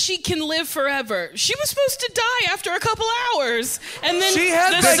 Except she can live forever. She was supposed to die after a couple hours. And then the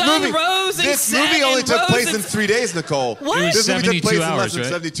this sun movie, rose and This set movie only and took rose place and in 3 days, Nicole. What? It was This movie took 72 place in hours, less than right?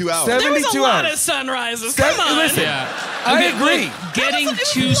 72 hours. There was a 72 lot hours. of sunrises. Come on. Listen, Yeah. I agree. Getting It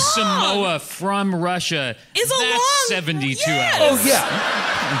was to long. Samoa from Russia Is a that's long... 72 Yes. hours. Oh,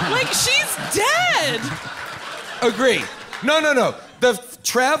 yeah. Like, she's dead. Agree. No. The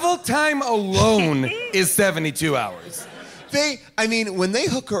travel time alone is 72 hours. When they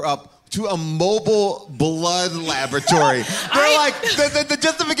hook her up to a mobile blood laboratory, they're like, the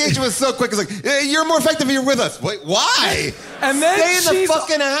justification was so quick. It's like, you're more effective if you're with us. Wait, why? And then Stay in the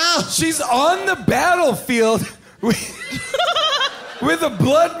fucking house. She's on the battlefield with a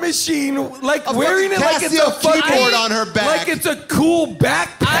blood machine, like wearing it like it's a Casio keyboard on her back. Like it's a cool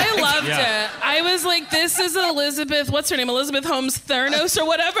backpack. I loved it. I was like, this is Elizabeth, what's her name? Elizabeth Holmes Theranos or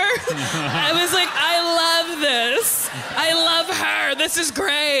whatever. I was like, I love this. I love her. This is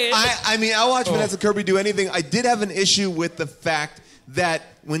great. I watch Vanessa Kirby do anything. I did have an issue with the fact that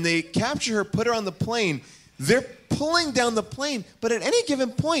when they capture her, put her on the plane, they're pulling down the plane, but at any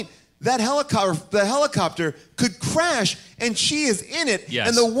given point, the helicopter could crash, and she is in it. Yes.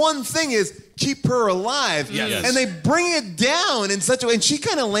 And the one thing is keep her alive. Yes. And they bring it down in such a way, and she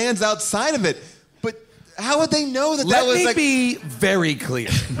kind of lands outside of it. But how would they know that that was Let like... me be very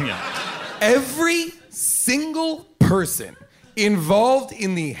clear. Every single person involved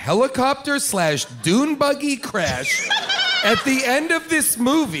in the helicopter/dune buggy crash at the end of this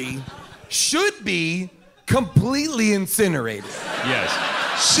movie should be completely incinerated. Yes.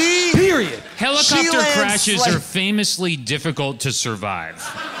 Period. Helicopter crashes are famously difficult to survive,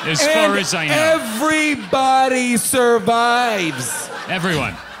 as far as I know. Everybody survives.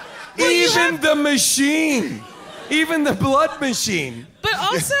 Everyone. Even the machine. Even the blood machine. But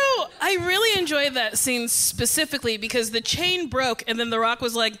also, I really enjoyed that scene specifically because the chain broke and then The Rock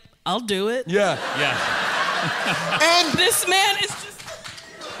was like, I'll do it. Yeah. And This man is just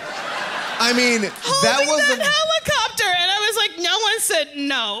that holding was that helicopter. And I was like, no one said,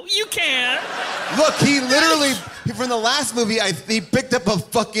 no, you can't. Look, he literally, from the last movie, he picked up a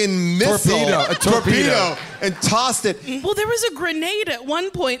fucking missile. A torpedo. And tossed it. Well, there was a grenade at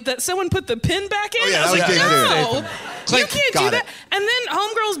one point that someone put the pin back in. Oh, yeah, I was that like, was no, Jason. you Click, can't got do that. it. And then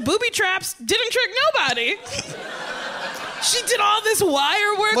Homegirl's booby traps didn't trick nobody. She did all this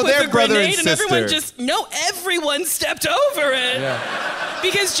wire work Well, with they're the brother grenade, and everyone sister. everyone stepped over it.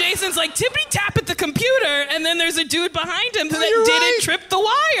 Because Jason's like, tippity tap at the computer, and then there's a dude behind him that you're didn't right. trip the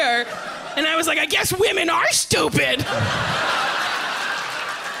wire. And I was like, I guess women are stupid.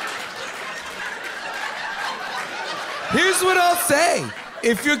 Here's what I'll say.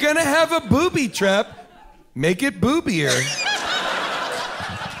 If you're gonna have a booby trap, make it boobier.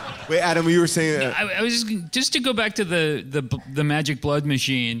 Wait, Adam, you were saying... I was just to go back to the magic blood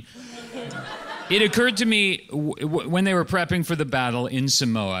machine. It occurred to me when they were prepping for the battle in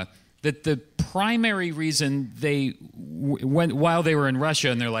Samoa that the primary reason they went while they were in Russia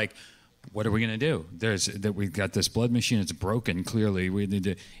and they're like, what are we going to do? We've got this blood machine. It's broken, clearly. We need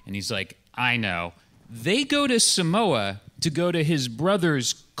to... And he's like, I know. They go to Samoa to go to his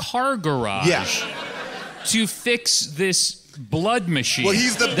brother's car garage to fix this blood machine. Well,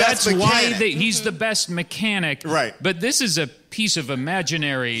 he's the best mechanic. That's why he's the best mechanic. Right. But this is a piece of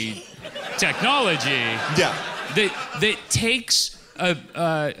imaginary technology that takes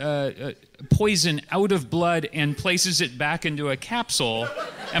a poison out of blood and places it back into a capsule.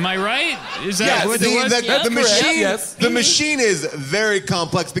 Am I right? Is that what it was? The machine, the machine is very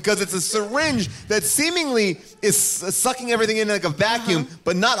complex because it's a syringe that seemingly is sucking everything in like a vacuum,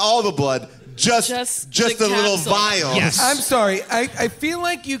 but not all the blood, just a little vial. Yes. I'm sorry. I feel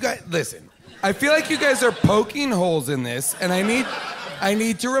like you guys listen. I feel like you guys are poking holes in this, and I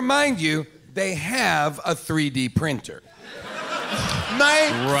need to remind you they have a 3D printer.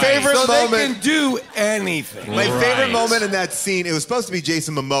 My favorite moment. They can do anything. My favorite moment in that scene, it was supposed to be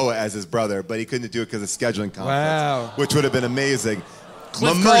Jason Momoa as his brother, but he couldn't do it because of scheduling conflicts, which would have been amazing.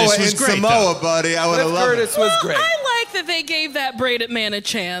 Cliff Momoa Curtis was in great, Samoa, buddy. I would have loved Curtis was great. I like that they gave that braided man a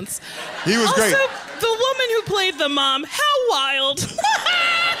chance. He was also, great. The woman who played the mom, how wild.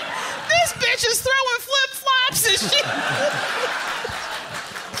 This bitch is throwing flip-flops and shit.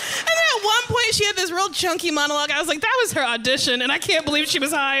 And then at one point, she had this real chunky monologue. I was like, that was her audition, and I can't believe she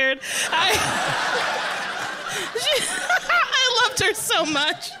was hired. I loved her so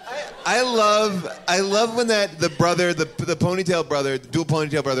much. I love when the brother, the ponytail brother, the dual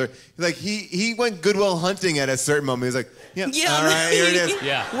ponytail brother, like he went Goodwill Hunting at a certain moment. He's like, all right, here it is.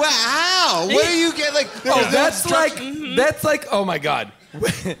 Yeah. Wow, what do you get? Like, that's like, oh my God.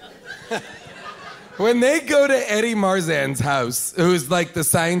 When they go to Eddie Marzan's house, who's like the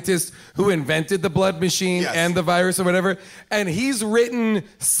scientist who invented the blood machine and the virus or whatever, and he's written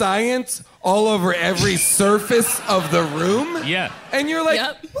science all over every surface of the room. Yeah. And you're like,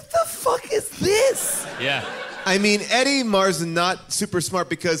 what the fuck is this? Yeah. I mean, Eddie Marzan not super smart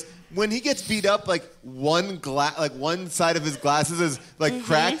because when he gets beat up, like one side of his glasses is like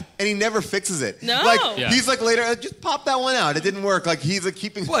cracked, and he never fixes it. No. He's like later, just pop that one out. It didn't work. Like he's like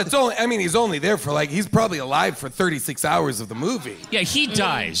keeping. Well, he's only there for he's probably alive for 36 hours of the movie. Yeah, he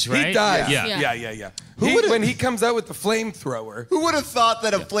dies, right? He dies. Yeah. When he comes out with the flamethrower. Who would have thought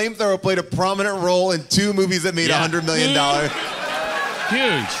that a flamethrower played a prominent role in 2 movies that made $100 million?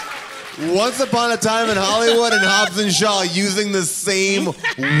 Huge. Once Upon a Time in Hollywood and Hobbs Shaw using the same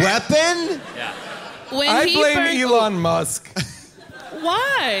weapon? Yeah. I blame Elon Musk.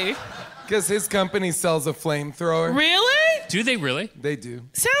 Why? Because his company sells a flamethrower. Really? Do they really? They do.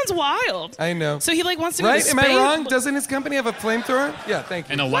 Sounds wild. I know. So he wants to go to Right? space? Am I wrong? Doesn't his company have a flamethrower? Yeah, thank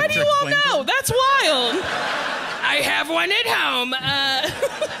you. An Why electric do you all flamethrower? know? That's wild. I have one at home.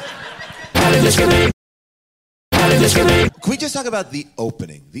 Can we just talk about the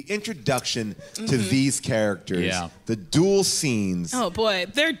opening, the introduction to these characters, the dual scenes? Oh boy,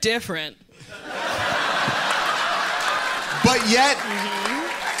 they're different. But yet,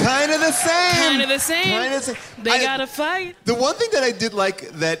 kind of the same. Kind of the same. They gotta fight. The one thing that I did like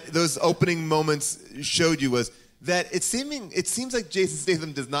that those opening moments showed you was that it seems like Jason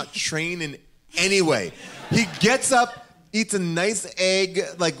Statham does not train in any way. He gets up, eats a nice egg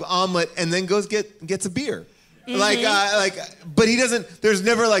like omelet, and then goes gets a beer. But he doesn't. There's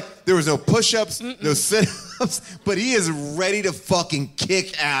never there was no push-ups, no sit-ups, but he is ready to fucking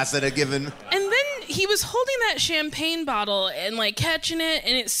kick ass at a given. And then he was holding that champagne bottle and catching it,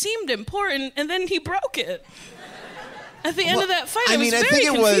 and it seemed important, and then he broke it. At the end of that fight, I think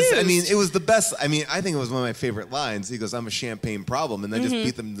it was the best. I think it was one of my favorite lines. He goes, "I'm a champagne problem," and then just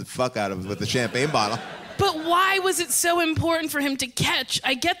beat them the fuck out of him with the champagne bottle. But why was it so important for him to catch?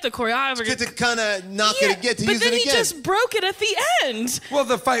 I get the choreography. To kind of knock it again, to use it again. But then he just broke it at the end. Well,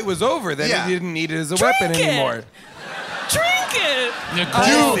 the fight was over. Then he didn't need it as a weapon anymore. Drink it.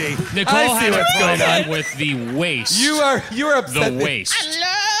 Nicole had what's going on with the waist. You're upset. The waist. I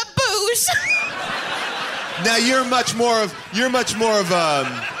love booze. Now you're a Hobbs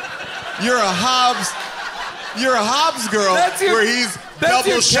girl where he's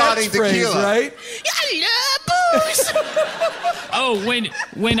double shotting tequila, right? I love booze. Oh,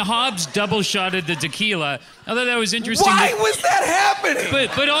 when Hobbs double shotted the tequila, I thought that was interesting. Why was that happening?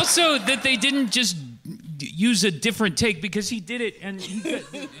 But also that they didn't just use a different take because he did it and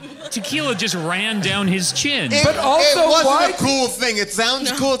tequila just ran down his chin. But also, it wasn't a cool thing. It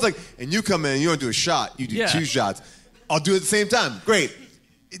sounds cool. It's like, and you come in and you don't do a shot. You do 2 shots. I'll do it at the same time. Great.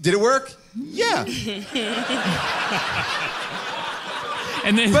 Did it work? Yeah.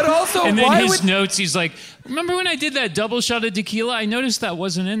 And then, But also, and then why his would- notes, he's like, remember when I did that double shot of tequila? I noticed that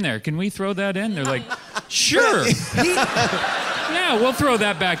wasn't in there. Can we throw that in? They're like, sure. Yeah, we'll throw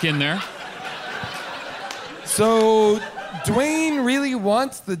that back in there. So Dwayne really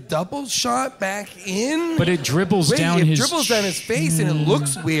wants the double shot back in? But it dribbles down it his... dribbles down his face and it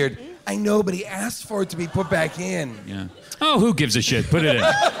looks weird. I know, but he asked for it to be put back in. Yeah. Oh, who gives a shit? Put it in.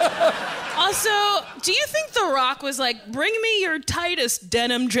 Also, do you think The Rock was like, bring me your tightest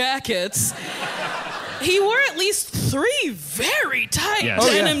denim jackets? He wore at least 3 very tight Yes.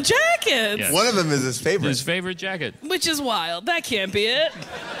 Oh, denim yeah. jackets. Yeah. One of them is his favorite. His favorite jacket. Which is wild. That can't be it.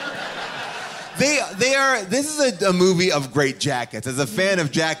 They are. This is a movie of great jackets. As a fan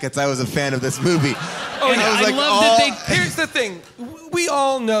of jackets, I was a fan of this movie. Oh, And yeah, I love oh, that they... Here's the thing. We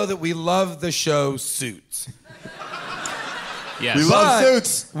all know that we love the show Suits. Yes. We love But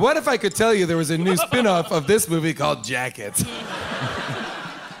Suits. What if I could tell you there was a new spin-off of this movie called Jackets?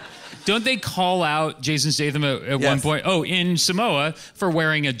 Don't they call out Jason Statham at Yes. one point? Oh, in Samoa for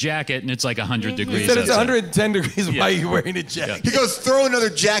wearing a jacket, and it's like 100 degrees. He said it's outside. 110 degrees. Why are you wearing a jacket? He goes, throw another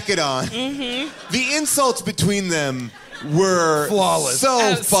jacket on. The insults between them were Flawless. so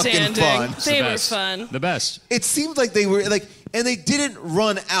Outstanding. fucking fun. It's the They were best. fun. The best. It seemed like they were like, and they didn't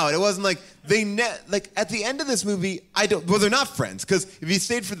run out. It wasn't like like at the end of this movie. Well, they're not friends because if you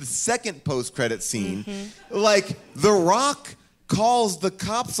stayed for the second post-credit scene, like The Rock calls the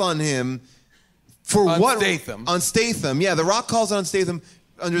cops on him for On what? Statham. On Statham, yeah. The Rock calls on Statham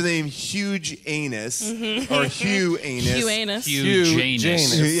under the name Huge Anus or Hugh Anus. Hugh Anus. Huge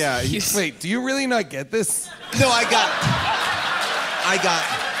Janus. Janus. Yeah. Wait, do you really not get this? No, I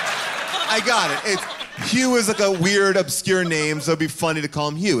got it. Hugh is like a weird, obscure name, so it'd be funny to call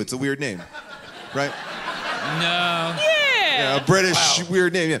him Hugh. It's a weird name, right? No. Yeah, a British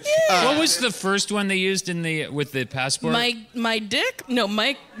weird name. Yeah. What was the first one they used with the passport? My dick? No,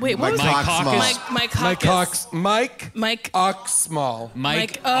 Mike. Wait, what Mike was Cox it? Small. Mike Mike Oxmall.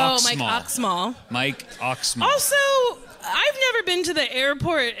 Mike Mike Oxmall. Oxmall. Mike Oxmall. Also, I've never been to the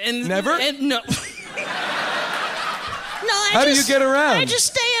airport and Never? And, no. No, How do you get around? I just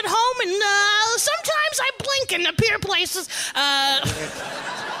stay at home and sometimes I blink and appear places.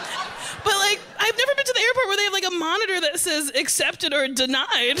 But like, I've never been to the airport where they have like a monitor that says accepted or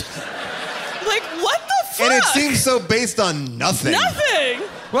denied. Like, what the fuck? And it seems so based on nothing. Nothing.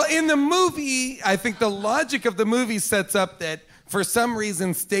 Well, in the movie, I think the logic of the movie sets up that for some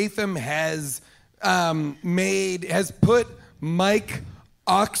reason Statham has put Mike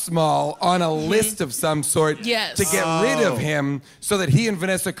Oxmall on a list of some sort Yes. to get rid of him so that he and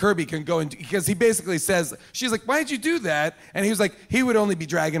Vanessa Kirby can go into, because he basically says, she's like, why'd you do that? And he was like, he would only be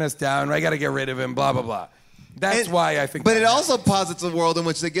dragging us down. I got to get rid of him, blah, blah, blah. That's why I think. But it also posits a world in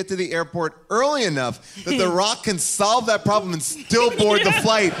which they get to the airport early enough that The Rock can solve that problem and still board the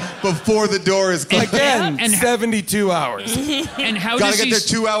flight before the door is closed. Again, And- 72 hours. And how Gotta does get he? there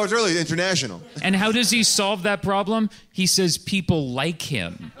 2 hours early, international. And how does he solve that problem? He says people like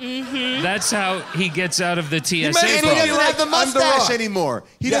him. That's how he gets out of the TSA And he problem. doesn't have the I'm The mustache Rock. anymore.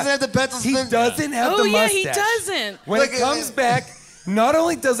 He Yeah. doesn't have the pencils. He doesn't have the Oh yeah, mustache. he doesn't. When Like, it comes back, not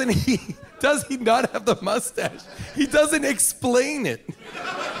only does he not have the mustache, he doesn't explain it.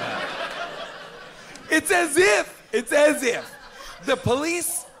 It's as if the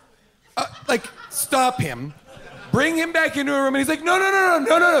police stop him, bring him back into a room, and he's like,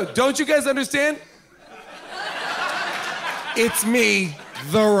 no, don't you guys understand? It's me,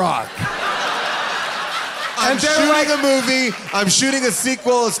 The Rock. I'm And they're shooting like- a movie. I'm shooting a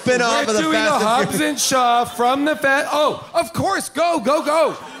sequel, a spin-off We're of the doing a Fast and Hobbs Furious. and Shaw from the Oh, of course,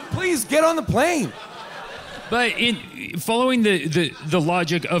 go. Please get on the plane. But following the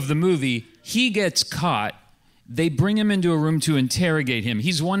logic of the movie, he gets caught. They bring him into a room to interrogate him.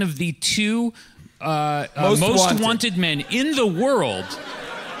 He's one of the two most wanted men in the world.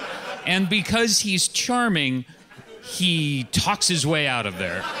 And because he's charming, he talks his way out of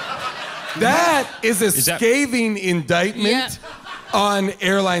there. That is a that- scathing indictment Yeah. on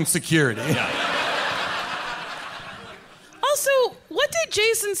airline security. Also, what did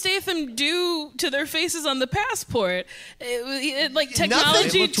Jason Statham do to their faces on the passport? Like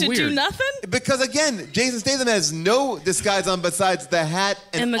technology It looked to do weird. nothing? Because again, Jason Statham has no disguise on besides the hat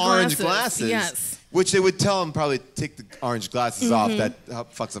and the orange glasses, glasses. yes. Which they would tell him probably take the orange glasses off. That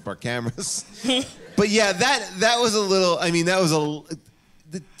fucks up our cameras. But yeah, that was a little. I mean, that was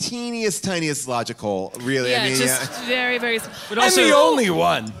the tiniest logic hole. Really. Yeah, I mean, just very, very. But I'm also, the only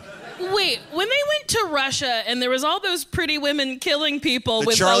one. Wait, when they went to Russia and there was all those pretty women killing people The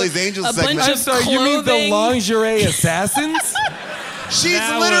with Charlie's Angels a bunch segment. of I'm sorry, you mean the clothing. lingerie assassins? She's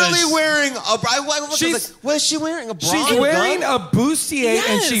That literally was- wearing a. She's- What is she wearing? A bra? She's wearing a bustier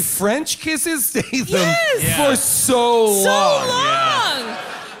and Yes. she French kisses Statham Yes. for so long. So long.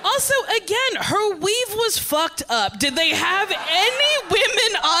 Also, again, her weave was fucked up. Did they have any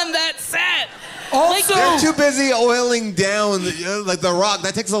women on that set? Also, They're too busy oiling down like the Rock.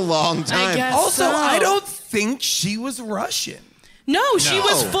 That takes a long time. guess. also, So- I don't think she was Russian. No, she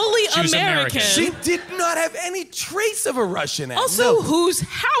was No. fully She was American. She did not have any trace of a Russian accent. Also, whose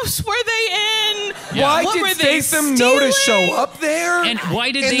house were they in? Why What were did they Statham know to stealing? show up there? And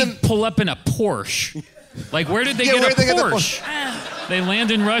why did In they the- pull up in a Porsche? Like, where did they Yeah, get where'd a they get the Porsche? They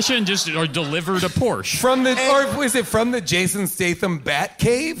land in Russia and just or delivered a Porsche. From the, or was it from the Jason Statham Bat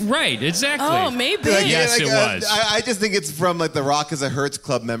Cave? Right, exactly. Oh, maybe. Yes, it was. I just think it's from like The Rock is a Hertz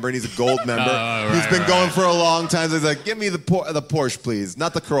Club member and he's a gold member Oh, who's right, been right. going for a long time. So he's like, give me the Porsche, please,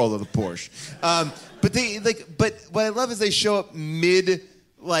 not the Corolla, the Porsche. But they but what I love is they show up mid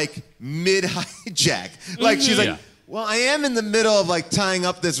hijack. Like she's like. Yeah. Well, I am in the middle of like tying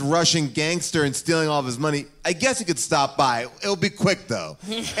up this Russian gangster and stealing all of his money. I guess you could stop by. It'll be quick though.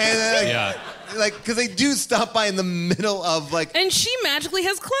 And Yeah. like, because they do stop by in the middle of like. And she magically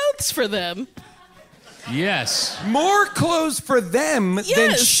has clothes for them. Yes. More clothes for them than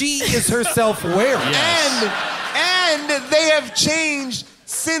Yes. she is herself wearing. Yes. And they have changed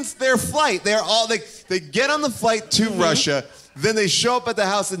since their flight. They're all they get on the flight to Russia, then they show up at the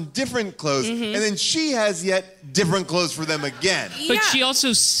house in different clothes, and then she has yet different clothes for them again. But Yeah. she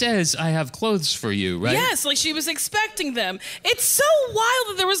also says, I have clothes for you, right? Yes, like she was expecting them. It's so wild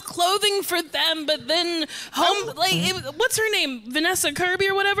that there was clothing for them, but then what's her name? Vanessa Kirby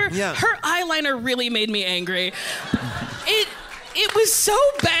or whatever? Yeah. Her eyeliner really made me angry. It was so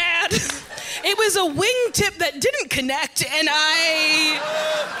bad. It was a wingtip that didn't connect, and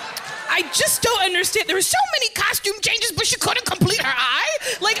I just don't understand. There were so many costume changes, but she couldn't complete her eye.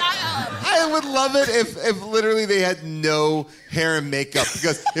 Like, I would love it if literally they had no hair and makeup,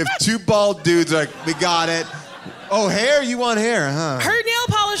 because if two bald dudes are like, we got it. Oh, hair? You want hair, huh? her nail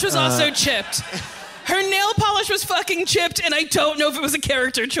polish was also chipped. Her nail polish was fucking chipped, and I don't know if it was a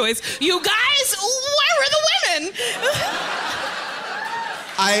character choice. You guys, where were the women?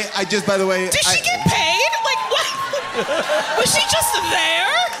 I just, by the way, Did she get paid? Like, what? Was she just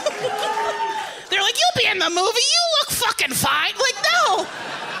there? They're like, you'll be in the movie. You look fucking fine. Like, no.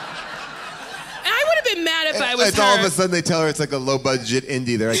 And I would have been mad if I was it's her. all of a sudden they tell her it's like a low budget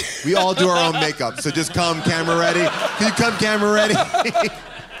indie. They're like, we all do our own makeup, so just come camera ready. Can you come camera ready?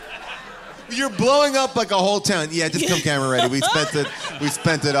 You're blowing up like a whole town. Yeah, just come camera ready. We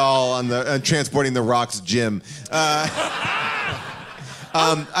spent it all on transporting the Rock's gym.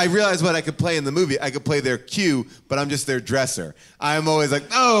 I realized what I could play in the movie. I could play their cue, but I'm just their dresser. I'm always like,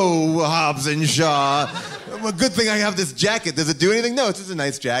 oh, Hobbs and Shaw. Well, good thing I have this jacket. Does it do anything? No, it's just a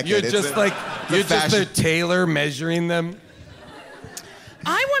nice jacket. You're It's just a- like, it's a you're just their fashion- tailor measuring them.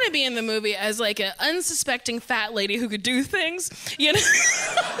 I want to be in the movie as like an unsuspecting fat lady who could do things, you know?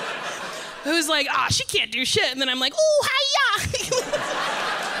 Who's like, she can't do shit. And then I'm like, oh, hiya.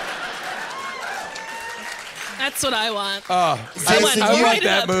 That's what I want. I you want write it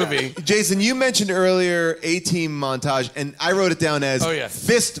that up. movie. Jason, you mentioned earlier A-Team montage, and I wrote it down as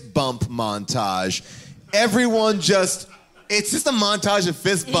fist bump montage. Everyone it's just a montage of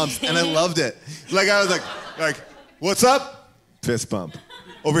fist bumps, and I loved it. Like, I was like, what's up? Fist bump.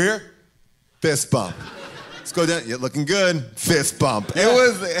 Over here? Fist bump. Let's go down. You're looking good. Fist bump. It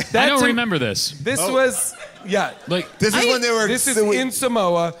was... I don't remember this. This was, Like, This is when they were... This is in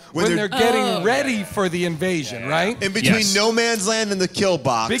Samoa when they're getting ready for the invasion, right? in between Yes. No Man's Land and the Kill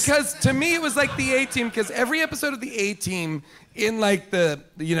Box. Because to me it was like the A-Team, because every episode of the A-Team in like the,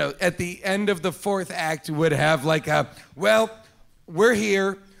 at the end of the fourth act would have like we're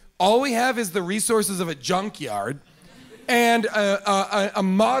here. All we have is the resources of a junkyard. And a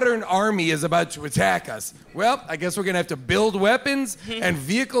modern army is about to attack us. Well, I guess we're going to have to build weapons and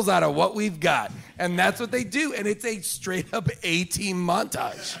vehicles out of what we've got. And that's what they do. And it's a straight-up A-Team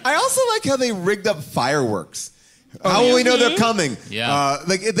montage. I also like how they rigged up fireworks. How will we know they're coming? Yeah.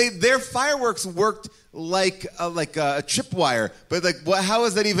 Their fireworks worked like a tripwire. But how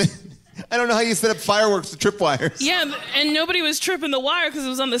is that even... I don't know how you set up fireworks to tripwires. Yeah, and nobody was tripping the wire because it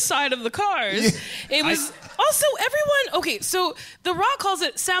was on the side of the cars. Yeah. It was... Also, everyone... Okay, so The Rock calls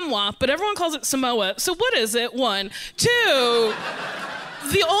it Samoa, but everyone calls it Samoa. So what is it? 1. 2...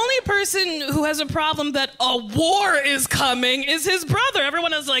 The only person who has a problem that a war is coming is his brother.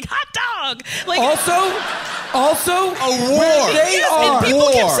 Everyone is like, hot dog. Like, Also, A war. They and are. people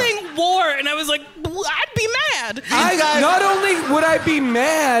kept war. saying war, and I was like, I'd be mad. Not only would I be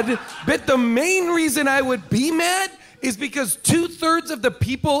mad, but the main reason I would be mad is because 2/3 of the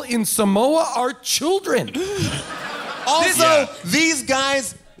people in Samoa are children. Also, these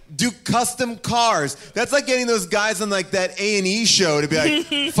guys do custom cars. That's like getting those guys on like that A&E show to be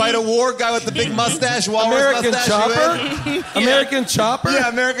like, fight a war guy with the big mustache, walrus American mustache. Chopper? American Chopper? Yeah,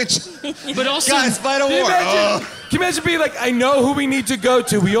 American Chopper. But also, Guys, fight a war. Can you imagine being like, I know who we need to go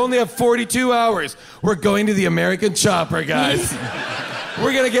to. We only have 42 hours. We're going to the American Chopper, guys.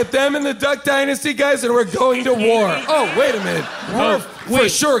 We're going to get them in the Duck Dynasty, guys, and we're going to war. Oh, wait a minute. We're for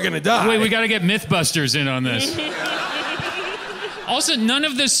sure going to die. Wait, we got to get Mythbusters in on this. Also, none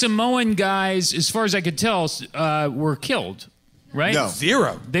of the Samoan guys, as far as I could tell, were killed, right? No.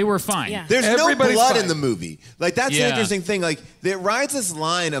 Zero. They were fine. Yeah. There's Everybody's no blood fine. in the movie. Like, that's the interesting thing. Like, it rides this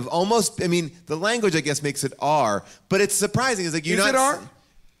line of almost, I mean, the language, I guess, makes it R, but it's surprising. It's like, you're Is not... it R?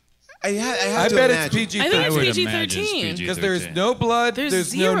 I have I to bet imagine. it's PG-13. I think I it's would PG-13. imagine it's PG-13. Because there's no blood, There's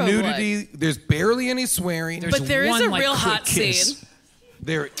there's no zero nudity, there's barely any swearing. There's But there is one, a like, real quick hot kiss. scene.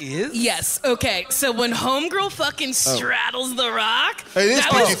 There is? Yes. Okay. So when Homegirl fucking straddles the rock, It is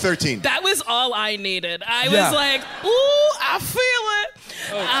that was- PG-13. That was all I needed. I Yeah. was like, ooh, I feel it.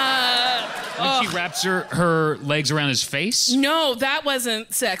 When she wraps her legs around his face. No, that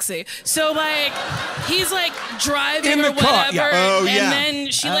wasn't sexy. So like, he's like driving In or the car, whatever, yeah. Oh, and yeah. then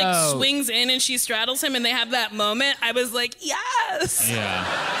she like Oh. swings in and she straddles him, and they have that moment. I was like, yes.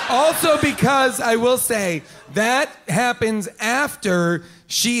 Yeah. Also because I will say that happens after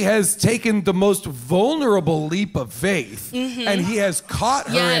she has taken the most vulnerable leap of faith and he has caught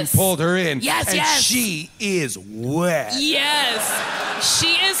her and Yes. pulled her in. Yes, and yes. she is wet. Yes. She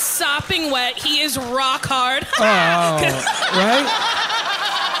is sopping wet. He is rock hard. Right?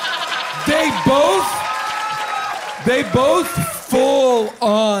 They both full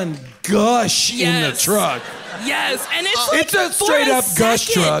on gush in the Yes. truck. Yes, and it's like It's a for straight up gush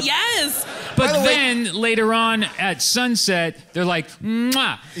second. truck. Yes. But the way- then later on at sunset, they're like,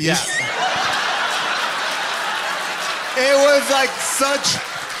 mwah. Yeah. It was like such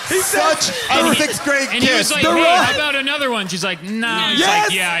a sixth grade And he kiss. was like, The hey, Rock. how about another one? She's like, no. He's Yes.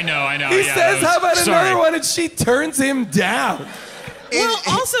 like, yeah, I know. He yeah, says, how about sorry. another one? And she turns him down. Well,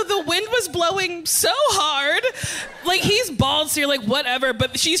 also the wind was blowing so hard. Like he's bald, so you're like, whatever.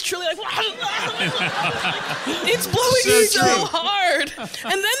 But she's truly like, it's blowing so hard.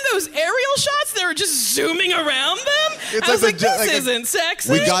 And then those aerial shots, they were just zooming around them. It's I was like like, the- this like a- isn't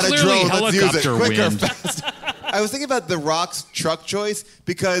sexy. We got a Clearly drone. Let's use it helicopter quicker, wind. faster. I was thinking about The Rock's truck choice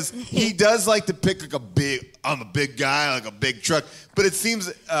because he does like to pick like I'm a big guy, like a big truck. But it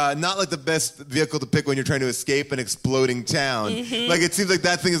seems not like the best vehicle to pick when you're trying to escape an exploding town. Like it seems like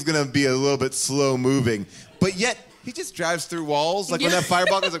that thing is going to be a little bit slow moving. But yet he just drives through walls. Like when that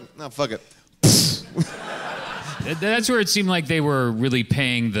fireball goes like, no, fuck it. That's where it seemed like they were really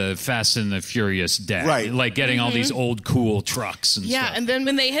paying the Fast and the Furious debt. Right. Like getting all these old cool trucks and Yeah, stuff. and then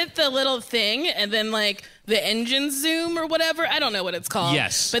when they hit the little thing, and then like the engine zoom or whatever, I don't know what it's called.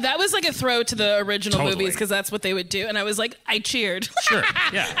 Yes. But that was like a throw to the original Totally. movies because that's what they would do, and I was like, I cheered. Sure,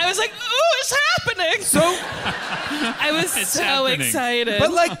 yeah. I was like, ooh, it's happening. So, I was so happening. excited.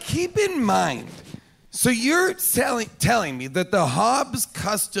 but like, keep in mind. So you're telling me that the Hobbs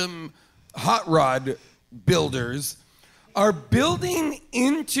custom hot rod builders are building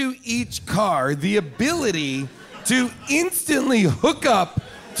into each car the ability to instantly hook up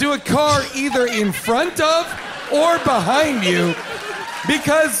to a car either in front of or behind you,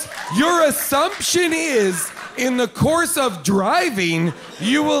 because your assumption is in the course of driving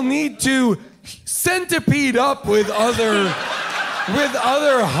you will need to centipede up with other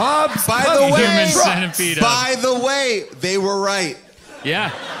Hobbs By custom the way, Human trucks. centipede up. By the way, they were right.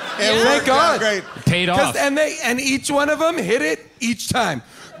 Yeah. It Yeah. worked out God. great. Paid off. And each one of them hit it each time.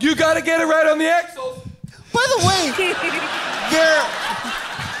 You got to get it right on the axles. By the way, they're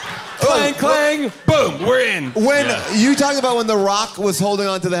Clang, clang, boom, we're in. when you talk about when The Rock was holding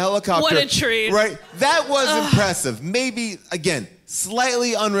onto the helicopter. What a treat. Right? That was impressive. Maybe again,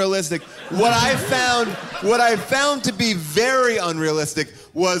 slightly unrealistic. What I found to be very unrealistic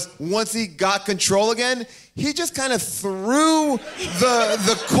was once he got control again, he just kind of threw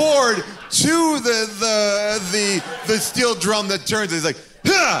the cord to the steel drum that turns. He's like,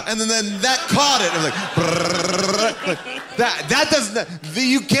 huh! And then that caught it. And like, brrrr. Like, that doesn't.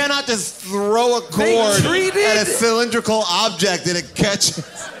 You cannot just throw a cord at a cylindrical object and it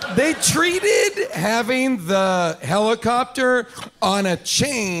catches. They treated having the helicopter on a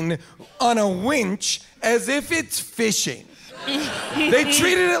chain, on a winch, as if it's fishing. They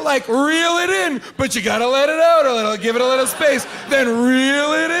treated it like reel it in, but you gotta let it out a little, give it a little space, then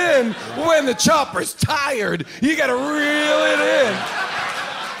reel it in. When the chopper's tired, you gotta reel it in.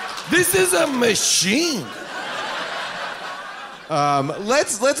 This is a machine.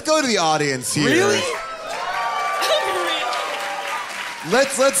 Let's go to the audience here. Really?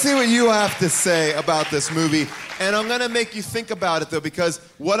 Let's see what you have to say about this movie. And I'm gonna make you think about it though, because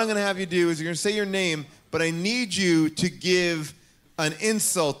what I'm gonna have you do is you're gonna say your name, but I need you to give an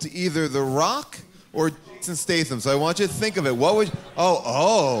insult to either The Rock or Jason Statham. So I want you to think of it. What would?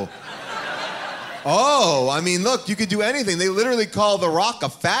 Oh. I mean, look, you could do anything. They literally call The Rock a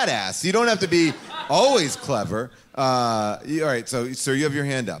fat ass. You don't have to be always clever. All right, so sir, you have your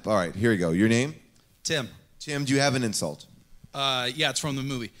hand up. All right, here you go. Your name? Tim. Tim, do you have an insult? Yeah, it's from the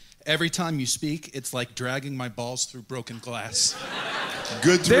movie. Every time you speak, it's like dragging my balls through broken glass.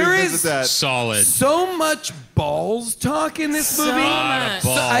 Good to There revisit is that. Solid. So much balls talk in this movie. much.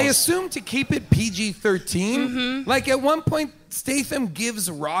 So I assume to keep it PG-13. Like at one point, Statham gives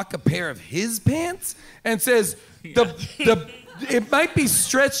Rock a pair of his pants and says, it might be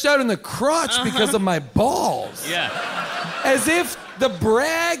stretched out in the crotch because of my balls. Yeah. As if the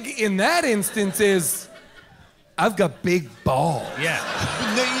brag in that instance is, I've got big balls. Yeah.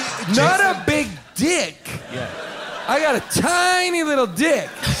 Not a big dick. Yeah. I got a tiny little dick.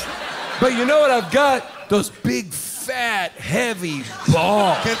 But you know what I've got? Those big, fat, heavy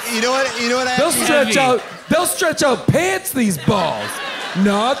balls. You know what? I They'll actually- stretch out pants, these balls.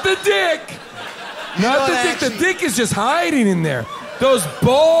 Not the dick. Not the dick. The dick is just hiding in there. Those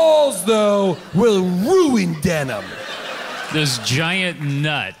balls, though, will ruin denim. Those giant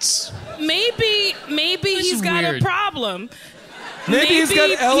nuts. Maybe he's got weird. a problem. Maybe he's got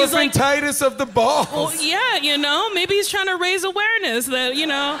he's like, elephantitis of the balls. well, yeah, maybe he's trying to raise awareness that,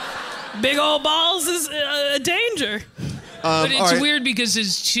 big old balls is a danger. But it's all right. weird because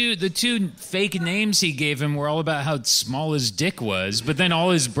the two fake names he gave him were all about how small his dick was, but then all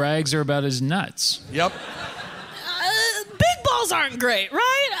his brags are about his nuts. Yep. Big balls aren't great,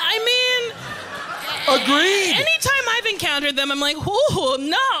 right? I mean, Agreed. anytime I've encountered them, I'm like, ooh,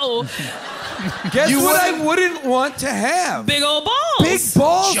 no. Guess what I wouldn't want to have? Big old balls. Big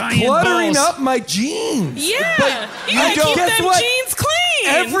balls Giant cluttering balls. up my jeans. Yeah. You gotta keep guess them what? jeans clean.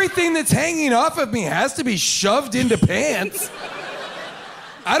 Everything that's hanging off of me has to be shoved into pants.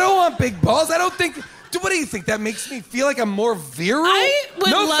 I don't want big balls. I don't think... What do you think? That makes me feel like I'm more virile? I would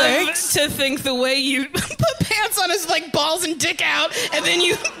no love thanks. to think the way you put pants on his balls and dick out, and then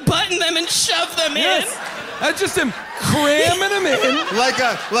you button them and shove them Yes. I just am cramming them in. like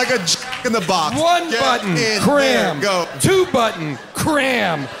a jack in the box. One Get button, in cram. there, go. 2 button,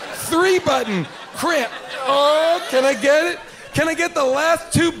 cram. 3 button, cram. Oh, can I get it? Can I get the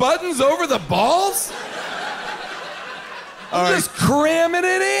last 2 buttons over the balls? I'm just cramming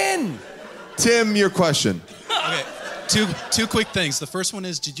it in. Tim, your question. Okay, two quick things. The first one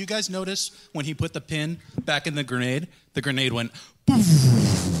is, did you guys notice when he put the pin back in the grenade went...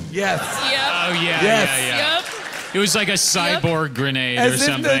 Yes. Yep. Oh, yeah, Yes. yeah. Yep. It was like a cyborg grenade or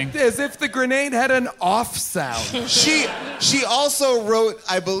something. As if the grenade had an off sound. She also wrote,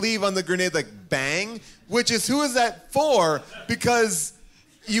 I believe, on the grenade, like, bang, which is, who is that for? Because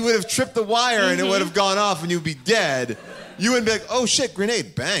you would have tripped the wire and it would have gone off and you'd be dead. You wouldn't be like, oh shit,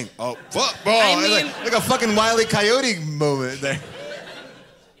 grenade, bang, oh fuck, I mean- like a fucking Wile E. Coyote moment there.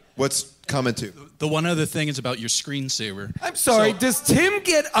 What's coming to? The one other thing is about your screensaver. I'm sorry, does Tim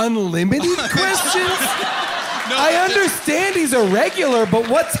get unlimited questions? I understand he's a regular, but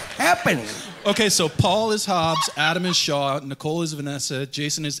what's happening? Okay, so Paul is Hobbs, Adam is Shaw, Nicole is Vanessa,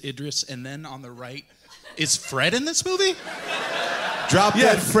 Jason is Idris, and then on the right, is Fred in this movie? Drop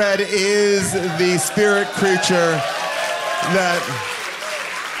Dead Fred is the spirit creature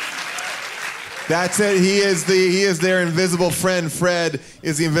that's it. He is their invisible friend. Fred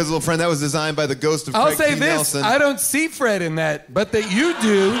is the invisible friend that was designed by the ghost of I'll Craig say T. this, Nelson. I don't see Fred in that, but that you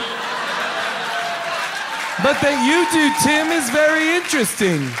do. But that you do, Tim, is very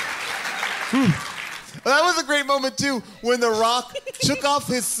interesting. That was a great moment too, when The Rock took off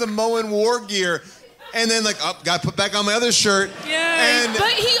his Samoan war gear and then got put back on my other shirt. Yeah.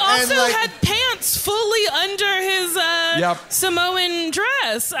 But he also had pants fully under his Samoan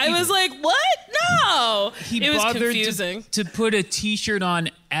dress. I was like, what? No. He it was bothered confusing. to put a t-shirt on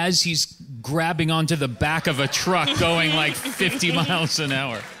as he's grabbing onto the back of a truck going like 50 miles an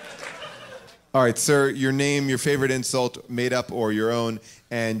hour. All right, sir, your name, your favorite insult, made up or your own,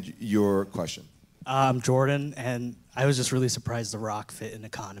 and your question. I'm Jordan, and I was just really surprised The Rock fit in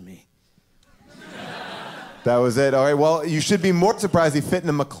economy. That was it. All right, well, you should be more surprised he fit in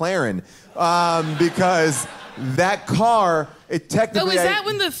a McLaren because that car, it technically... Oh, was that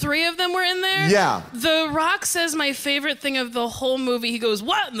when the 3 of them were in there? Yeah. The Rock says my favorite thing of the whole movie. He goes,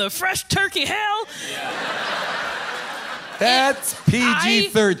 what in the fresh turkey hell? That's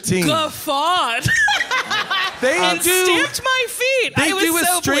PG-13. Guffawed. They stamped my feet. They I was do a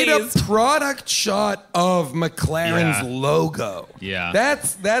so straight pleased. up product shot of McLaren's logo. Yeah.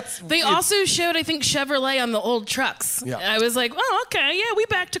 That's. They also showed, I think, Chevrolet on the old trucks. Yeah. I was like, oh, okay, yeah, we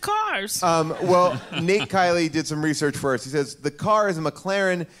back to cars. Well, Nate Kiley did some research for us. He says the car is a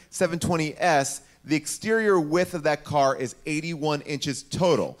McLaren 720S. The exterior width of that car is 81 inches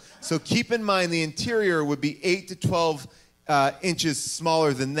total. So keep in mind the interior would be 8 to 12 inches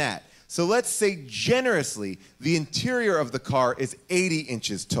smaller than that. So let's say generously the interior of the car is 80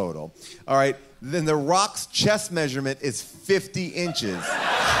 inches total. All right, then The Rock's chest measurement is 50 inches.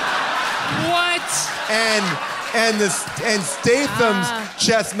 What? And Statham's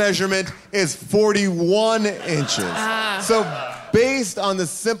chest measurement is 41 inches. So based on the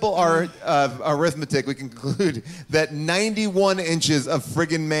simple art of arithmetic, we can conclude that 91 inches of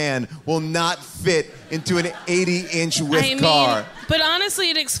friggin' man will not fit into an 80-inch width car. But honestly,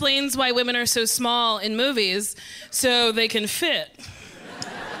 it explains why women are so small in movies, so they can fit.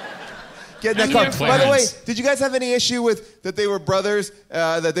 Get in that car. By the way, did you guys have any issue with that they were brothers,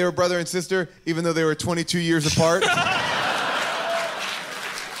 that they were brother and sister, even though they were 22 years apart?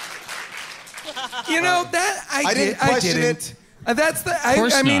 You know that I didn't question it. That's the.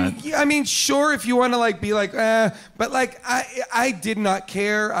 I mean, sure, if you want to like be like, but like I did not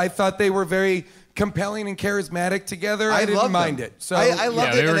care. I thought they were very compelling and charismatic together. I didn't mind it. So I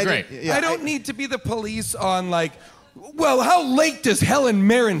loved it. They were great. I don't need to be the police on like, well, how late does Helen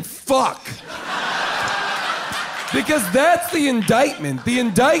Mirren fuck? Because that's the indictment. The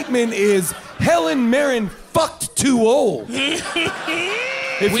indictment is Helen Mirren fucked too old.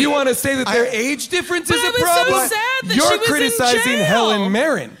 If you want to say that their age difference is a problem, so sad that you're she was criticizing in jail. Helen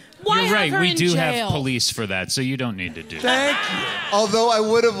Mirren. Why You're right. have her We in do jail? have police for that, so you don't need to do that. Thank you. Although I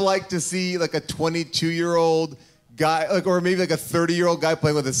would have liked to see like a 22-year-old guy, like, or maybe like a 30-year-old guy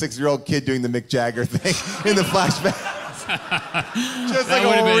playing with a 6-year-old kid doing the Mick Jagger thing in the flashback. Just like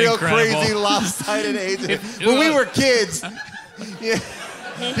a real crazy lopsided age. When we were kids, yeah,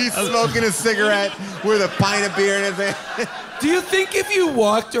 he's smoking a cigarette with a pint of beer in his hand. Do you think if you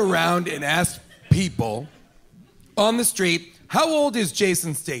walked around and asked people on the street, how old is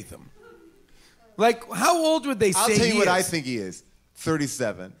Jason Statham? Like, how old would they say he is? I'll tell you what I think he is.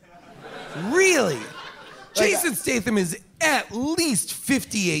 37. Really? Jason Statham is at least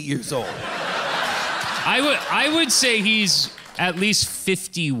 58 years old. I would say he's at least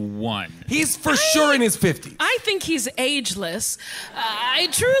 51. He's for sure in his 50s. I think he's ageless. I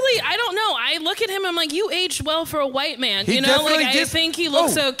don't know. I look at him, I'm like, you aged well for a white man. He You know, definitely like, I did. think he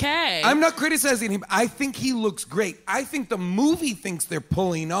looks okay. I'm not criticizing him. I think he looks great. I think the movie thinks they're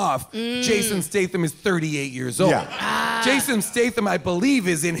pulling off Jason Statham is 38 years old. Yeah. Jason Statham, I believe,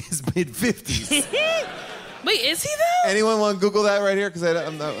 is in his mid-50s. Wait, is he though? Anyone want to Google that right here? Because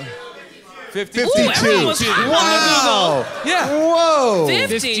I'm not... 52. Ooh, everyone was hot on Wow. Yeah. Whoa.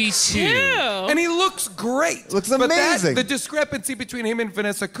 52. And he looks great. Looks But amazing. the discripancy between him and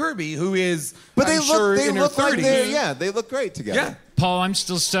Vanessa Kirby, who is, But I'm sure, they in her look 30s. like they look great together. Yeah. Paul, I'm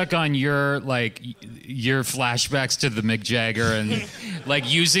still stuck on your flashbacks to the Mick Jagger and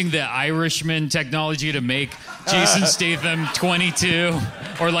like using the Irishman technology to make Jason Statham 22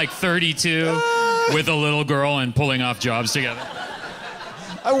 or like 32 with a little girl and pulling off jobs together.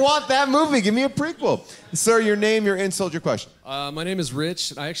 I want that movie. Give me a prequel. Sir, your name, your insult, your question. My name is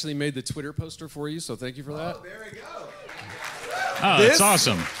Rich. I actually made the Twitter poster for you, so thank you for that. There we go. Oh, that's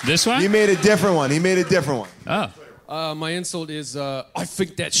awesome. This one? He made a different one. Oh. My insult is, I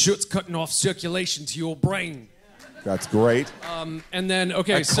think that shit's cutting off circulation to your brain. That's great. And then,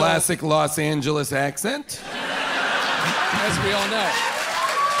 okay, A classic Los Angeles accent. as we all know.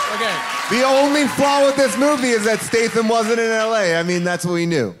 Okay. The only flaw with this movie is that Statham wasn't in L.A. I mean, that's what we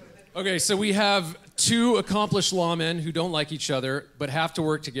knew. Okay, so we have two accomplished lawmen who don't like each other but have to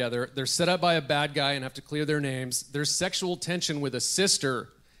work together. They're set up by a bad guy and have to clear their names. There's sexual tension with a sister.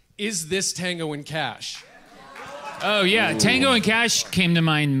 Is this Tango and Cash? Oh, yeah. Tango and Cash came to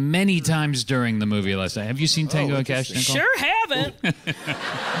mind many times during the movie last night. Have you seen Tango and Cash, Nicole? Sure haven't.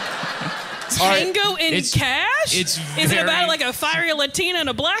 Tango in Cash? It's Is it about like a fiery Latina and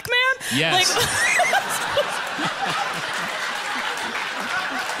a black man? Yes.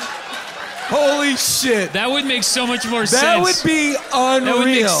 Holy shit. That would make so much more sense. That would be unreal. That would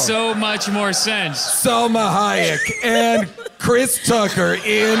make so much more sense. Salma Hayek and Chris Tucker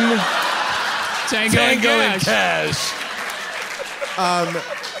in Tango and Cash.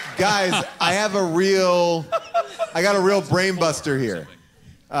 Guys, I got a real brain buster here.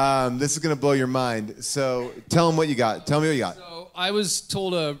 This is going to blow your mind. So tell them what you got. Tell me what you got. So I was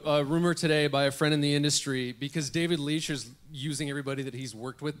told a rumor today by a friend in the industry, because David Leitch is using everybody that he's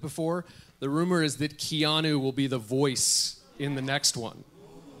worked with before. The rumor is that Keanu will be the voice in the next one.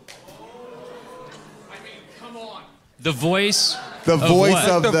 I mean, come on. The voice. The voice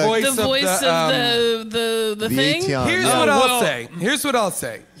of The the. voice The voice of the thing. ATM. Here's Yeah. what I'll well- say. Here's what I'll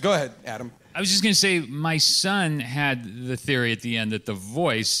say. Go ahead, Adam. I was just going to say, my son had the theory at the end that the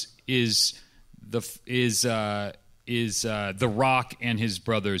voice is The Rock and his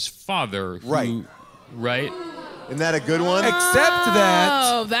brother's father. Right. Right? Isn't that a good one? Except that,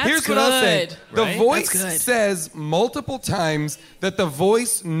 Oh, that's here's what I'll say. good. The Right? voice That's good. says multiple times that the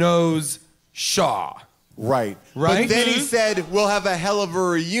voice knows Shaw. Right. Right? But then he said, we'll have a hell of a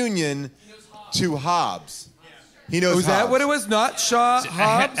reunion to Hobbs. He knows Was that Hobbs. what it was? Not Shaw,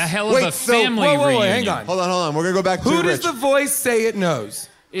 Hobbs? A hell of Wait, a so- family whoa, reunion. hang on. Hold on. We're going to go back to Who does Rich. the voice say it knows?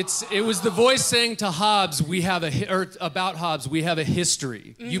 It was the voice saying to Hobbs, about Hobbs, we have a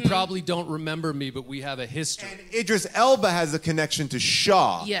history. You probably don't remember me, but we have a history. And Idris Elba has a connection to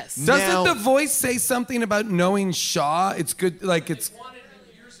Shaw. Yes. Doesn't Now- the voice say something about knowing Shaw? It's good, like it's...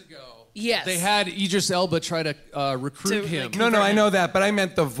 Years ago, Yes. they had Idris Elba try to recruit him. No, I know that, but I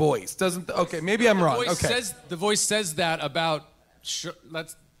meant the voice. Doesn't... Okay, maybe I'm wrong. Okay. The voice says that about...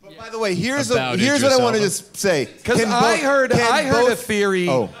 Let's... But by the way, here's About what I Idris want to Elba. just say. Because Can I both- heard can a both- theory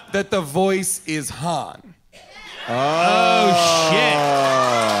Oh. that the voice is Han. Oh, shit.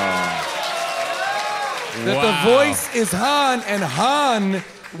 That the voice is Han, and Han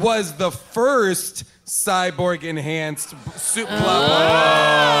was the first cyborg-enhanced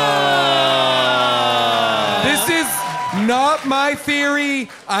This is not my theory.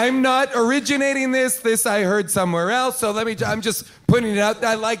 I'm not originating this. This I heard somewhere else. So I'm just putting it out.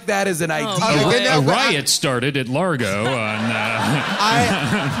 I like that as an idea. A riot started at Largo on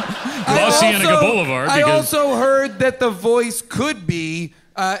Los Cienega Boulevard. I Because also heard that the voice could be,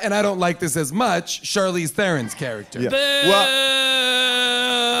 and I don't like this as much, Charlize Theron's character. Yeah.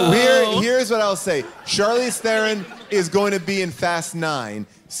 Well, here's what I'll say. Charlize Theron is going to be in Fast 9.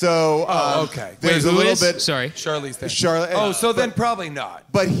 So okay. there's Wait, a who little is? bit. Sorry. Charlize Theron. So then probably not.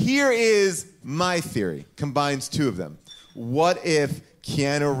 But here is my theory. Combines two of them. What if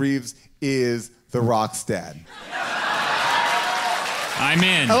Keanu Reeves is The Rock's dad? I'm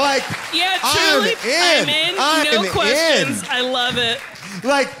in. Yeah, truly. I'm in. No questions. I love it.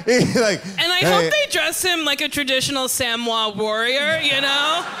 Like, And I hope they dress him like a traditional Samoan warrior, you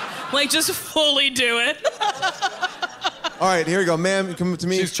know? Like, just fully do it. All right, here we go. Ma'am, come to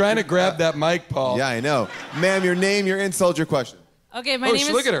me. She's trying to grab that mic, Paul. Yeah, I know. Ma'am, your name, your insult, your question. Okay, my name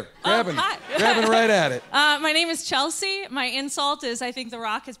is... Look at her. Grabbing hi. right at it. My name is Chelsea. My insult is I think The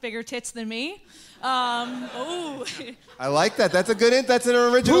Rock has bigger tits than me. Oh. I like that. That's a good that's an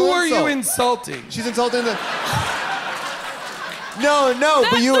original Who are insult. you insulting? She's insulting the... No,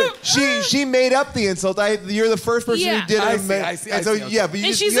 but she made up the insult. You're the first person who did it. I see. And so, yeah, but you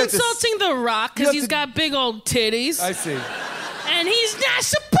And just, she's you have to- insulting The Rock because he's got big old titties. I see. And he's not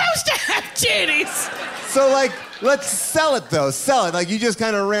supposed to have titties. So, like, let's sell it, though. Sell it. Like, you just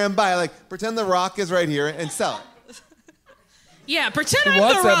kind of ran by. Like, pretend The Rock is right here and sell it. Yeah, pretend Who I'm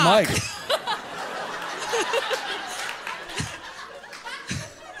wants The that Rock.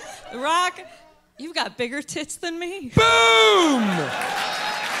 The Rock, you've got bigger tits than me. Boom!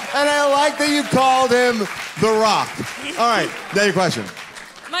 And I like that you called him The Rock. All right, now your question.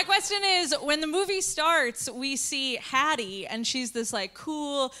 My question is, when the movie starts, we see Hattie, and she's this like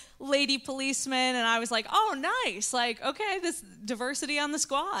cool lady policeman, and I was like, oh, nice. Like, okay, this diversity on the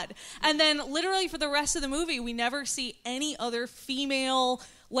squad. And then literally for the rest of the movie, we never see any other female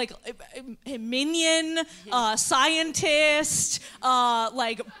like minion, scientist,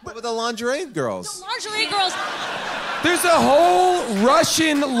 like... What about the lingerie girls? Lingerie girls. There's a whole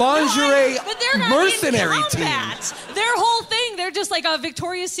Russian lingerie But they're not mercenary in team. combat. Their whole thing, they're just like a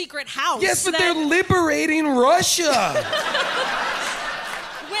Victoria's Secret house. Yes, but they're liberating Russia.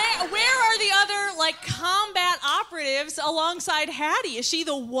 Where are the other like combat operatives alongside Hattie? Is she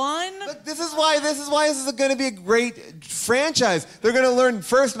the one? Look, this is why this is going to be a great franchise. They're going to learn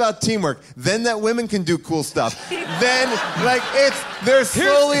first about teamwork, then that women can do cool stuff. Then, like, they're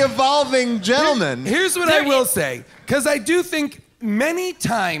slowly evolving gentlemen. Here's what I will say, because I do think many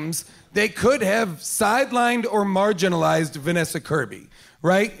times they could have sidelined or marginalized Vanessa Kirby.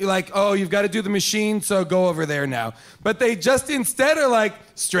 Right? Like, oh, you've got to do the machine, so go over there now. But they just instead are like,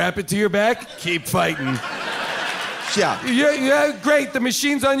 strap it to your back, keep fighting. Yeah, great. The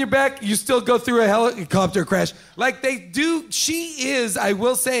machine's on your back. You still go through a helicopter crash. Like they do. She is, I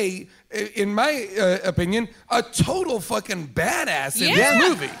will say, in my opinion, a total fucking badass in Yeah. this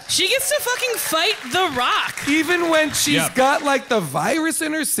movie. She gets to fucking fight The Rock. Even when she's got like the virus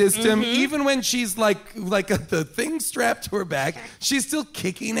in her system, Mm-hmm. even when she's like the thing strapped to her back, she's still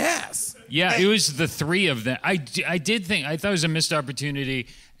kicking ass. Yeah, it was the three of them. I thought it was a missed opportunity.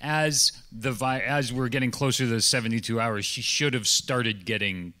 As we're getting closer to the 72 hours, she should have started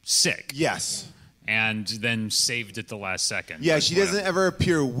getting sick. Yes. And then saved at the last second. Yeah, she doesn't ever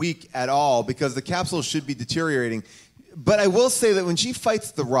appear weak at all because the capsule should be deteriorating. But I will say that when she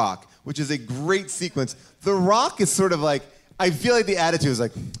fights The Rock, which is a great sequence, The Rock is sort of like, I feel like the attitude is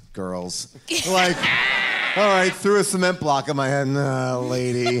like, girls. Like, all right, threw a cement block in my head. Nah,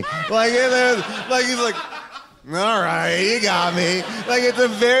 lady. Like he's like, all right, you got me. Like, it's a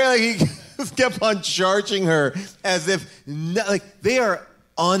very, like, he just kept on charging her as if, they are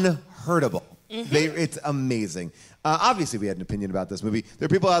unhurtable. It's amazing. Obviously, we had an opinion about this movie. There are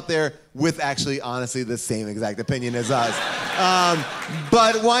people out there with actually, honestly, the same exact opinion as us.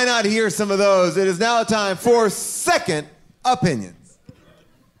 But why not hear some of those? It is now time for Second Opinions.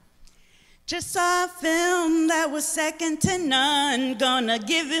 Just saw a film that was second to none. Gonna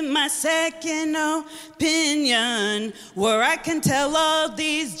give it my second opinion, where I can tell all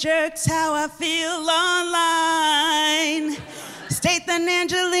these jerks how I feel online. Statham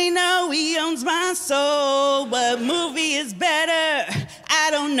Angelino, he owns my soul. What movie is better? I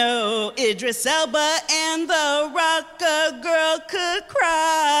don't know. Idris Elba and The Rock, a girl could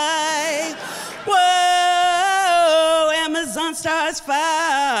cry. Whoa, Amazon stars 5.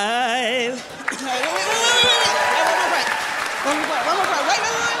 Wait. One more part. Wait.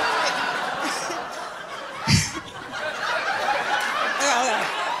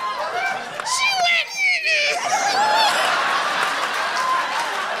 She went in it.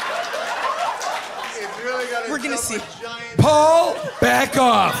 We're gonna see. Paul, back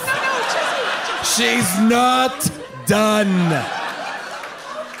off. She's not done.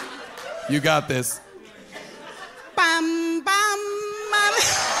 You got this. Bam, bam, bam.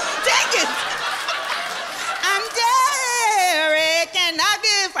 Dang it. I'm Derek, and I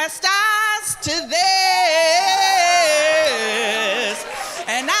give 5 stars to this.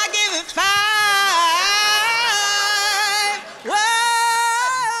 And I give it 5.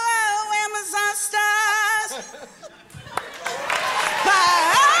 Whoa, Amazon stars.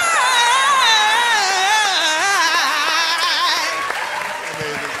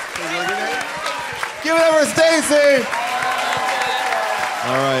 5. Give it up for Stacy.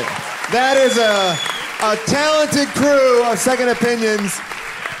 All right. That is a talented crew of Second Opinions.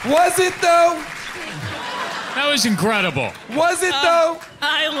 Was it though? That was incredible. Was it though?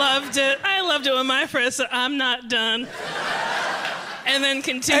 I loved it. I loved it when my friend said, I'm not done. And then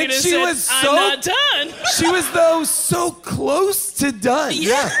continued And and she said, was I'm not done. She was though so close to done.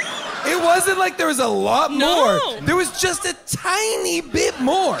 Yeah. It wasn't like there was a lot No. more. There was just a tiny bit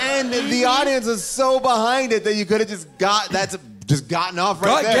more. And the audience was so behind it that you could have just gotten off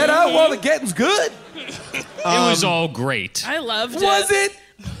right there. Get out while the getting's good. It was all great. I loved it. Was it?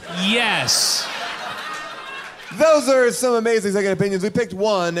 Yes. Those are some amazing Second Opinions. We picked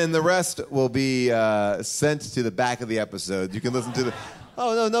one, and the rest will be sent to the back of the episode. You can listen to the...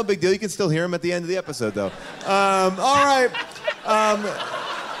 Oh, no big deal. You can still hear them at the end of the episode, though. All right.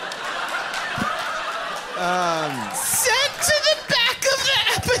 Sent to the back of the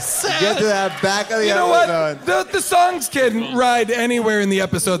episode. Get to that back of the You know episode. what? The songs can ride anywhere in the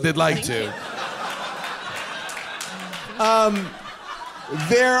episode they'd like to.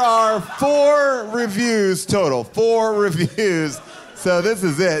 There are 4 reviews total. 4 reviews. So this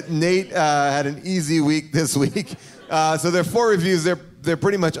is it. Nate had an easy week this week. So there are 4 reviews. They're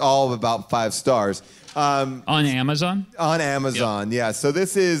pretty much all about 5 stars. On Amazon? On Amazon, yeah. So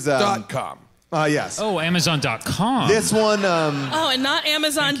this is... .com. Yes. Oh, Amazon.com. This one... Oh, and not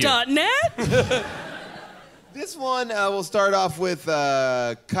Amazon.net? This one we'll start off with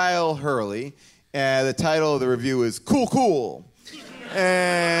Kyle Hurley. The title of the review is Cool Cool.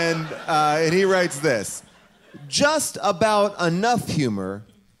 And he writes this. Just about enough humor,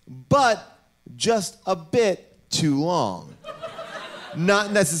 but just a bit too long.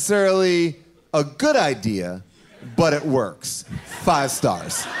 Not necessarily a good idea, but it works. 5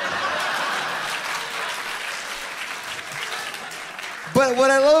 stars. But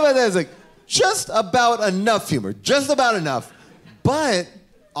what I love about that is like, just about enough humor. Just about enough, but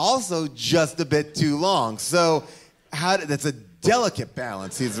also just a bit too long. So that's a delicate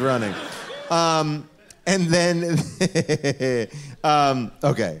balance he's running. And then,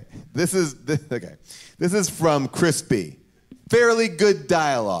 okay. This is from Chris B. Fairly good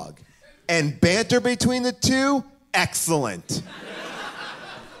dialogue. And banter between the two, excellent.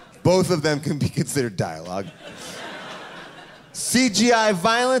 Both of them can be considered dialogue. CGI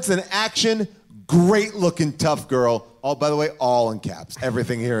violence and action, great looking tough girl. Oh, by the way, all in caps.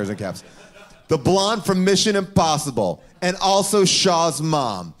 Everything here is in caps. The blonde from Mission Impossible, and also Shaw's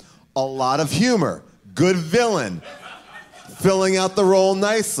mom. A lot of humor, good villain, filling out the role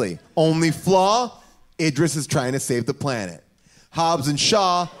nicely. Only flaw, Idris is trying to save the planet. Hobbs and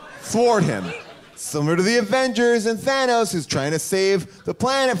Shaw thwart him. Similar to the Avengers and Thanos, who's trying to save the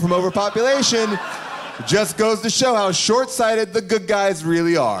planet from overpopulation. Just goes to show how short-sighted the good guys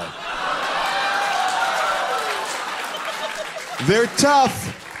really are. They're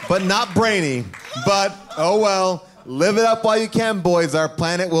tough, but not brainy. But, oh well, live it up while you can, boys. Our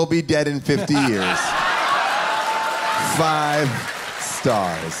planet will be dead in 50 years. 5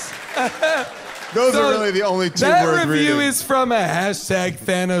 stars. Those are really the only 2 that words review reading. is from a hashtag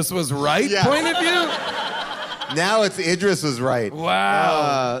Thanos was right point of view. Now it's Idris was right.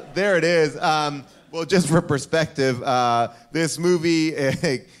 Wow. There it is. Well, just for perspective, this movie,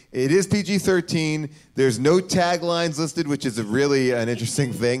 it is PG-13. There's no taglines listed, which is really an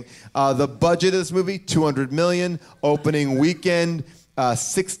interesting thing. The budget of this movie, $200 million. Opening weekend,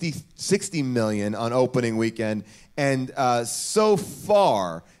 60 million on opening weekend. And so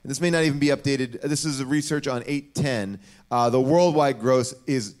far, and this may not even be updated, this is a research on 810, the worldwide gross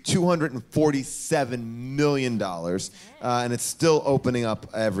is $247 million, and it's still opening up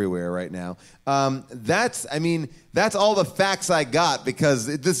everywhere right now. That's all the facts I got because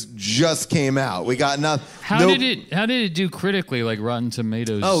this just came out. We got nothing. How did it do critically, like Rotten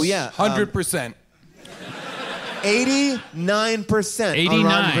Tomatoes? Oh yeah, 100%. 89%.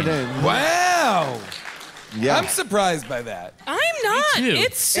 89. Wow. Yeah. I'm surprised by that. I'm not.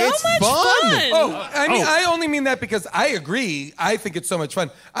 It's so It's much fun. Oh, I only mean that because I agree. I think it's so much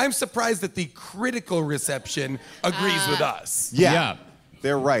fun. I'm surprised that the critical reception agrees with us. Yeah.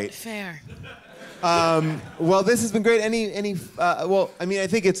 They're right. Fair. Well, this has been great. I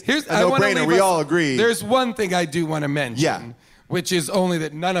think it's a I wanna no-brainer. leave We us- all agree. There's one thing I do want to mention. Yeah. Which is only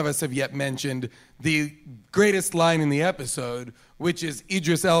that none of us have yet mentioned the greatest line in the episode, which is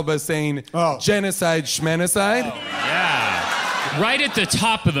Idris Elba saying, genocide, schmenocide. Yeah. Right at the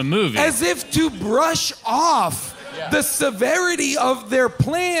top of the movie. As if to brush off the severity of their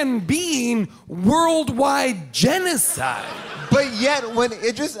plan being worldwide genocide. But yet, when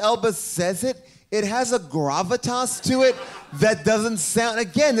Idris Elba says it, it has a gravitas to it that doesn't sound...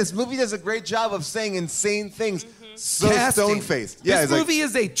 Again, this movie does a great job of saying insane things so Casting. stone-faced. This it's movie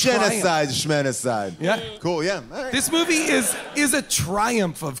is a genocide, schmenocide. Yeah. Cool, yeah. All right. This movie is a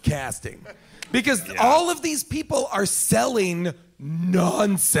triumph of casting. Because all of these people are selling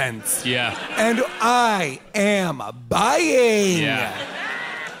nonsense. Yeah. And I am buying.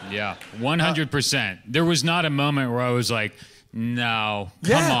 Yeah, 100%. There was not a moment where I was like, no,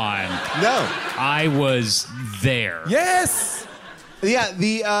 come on. No. I was there. Yes. Yeah,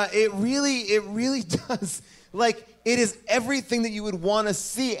 it really does. Like, it is everything that you would want to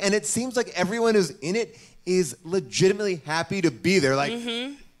see, and it seems like everyone who's in it is legitimately happy to be there. Like,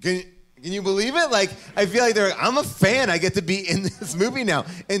 can you believe it? Like, I feel like I'm a fan. I get to be in this movie now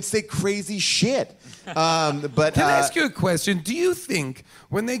and say crazy shit. But Can I ask you a question? Do you think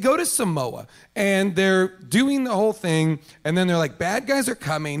when they go to Samoa and they're doing the whole thing, and then they're like, bad guys are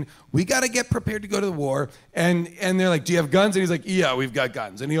coming, we got to get prepared to go to the war, and they're like, do you have guns? And he's like, yeah, we've got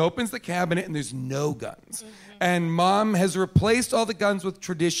guns. And he opens the cabinet and there's no guns. And Mom has replaced all the guns with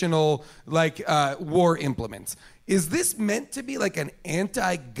traditional war implements. Is this meant to be like an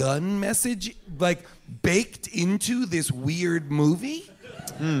anti-gun message, like baked into this weird movie?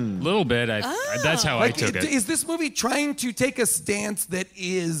 Little bit. That's how I took it. Is this movie trying to take a stance that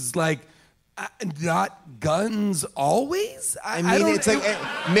is like not guns always? it's like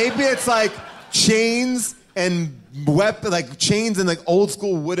maybe it's like chains and chains and like old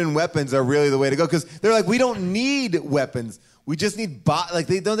school wooden weapons are really the way to go because they're like we don't need weapons. We just need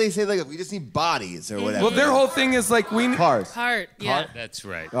they say we just need bodies or whatever. Well, their whole thing is like we need hearts. Heart. Yeah. That's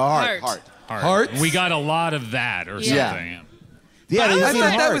right. Hearts. We got a lot of that or something. Yeah, I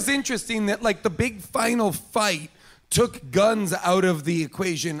thought that was interesting that like the big final fight took guns out of the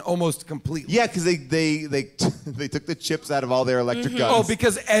equation almost completely. Yeah, because they took the chips out of all their electric guns. Oh,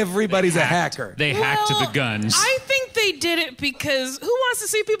 because everybody's a hacker. They hacked the guns. I think they did it because who wants to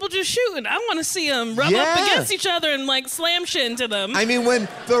see people just shooting? I want to see them rub up against each other and like slam shit into them. I mean, when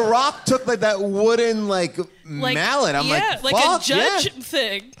The Rock took like that wooden mallet, I'm like, like fuck, a judge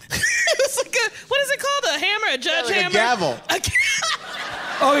thing. It's like what is it called? A hammer? A judge like hammer? a gavel.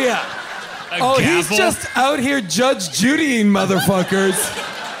 Oh yeah. He's just out here Judge Judying motherfuckers.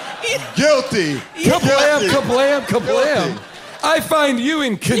 Guilty. Kablam, kablam, kablam. I find you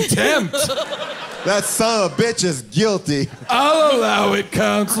in contempt. That son of a bitch is guilty. I'll allow it,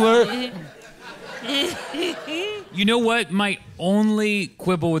 counselor. You know what? My only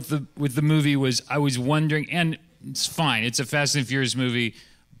quibble with the movie was I was wondering, and it's fine, it's a Fast and Furious movie,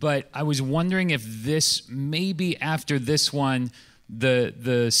 but I was wondering if this, maybe after this one,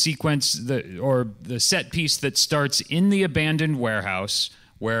 the sequence or the set piece that starts in the abandoned warehouse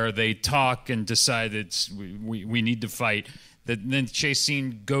where they talk and decide we need to fight, that then the chase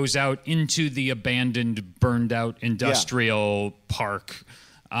scene goes out into the abandoned, burned out industrial park.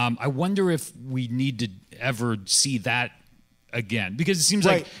 I wonder if we need to ever see that again, because it seems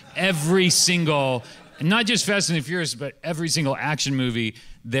like every single, not just Fast and the Furious, but every single action movie,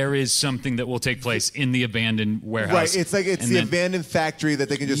 there is something that will take place in the abandoned warehouse. Right, it's like it's the abandoned factory that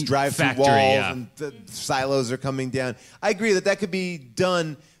they can just drive through walls and the silos are coming down. I agree that could be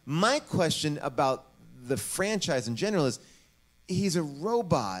done. My question about the franchise in general is, he's a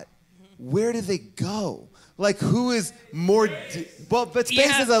robot. Where do they go? Like, who is more... but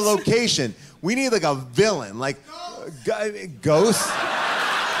space is a location. We need, like, a villain. Like, Ghost?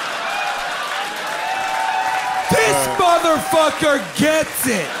 This motherfucker gets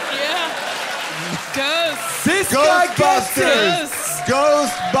it. Yeah. Ghost. This guy gets it.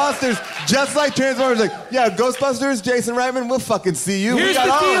 Ghostbusters. Just like Transformers. Like, yeah, Ghostbusters, Jason Reitman, we'll fucking see you. We got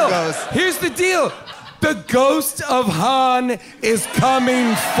all the ghosts. Here's the deal. The ghost of Han is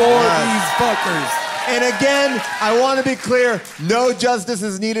coming for these fuckers. And again, I want to be clear, no justice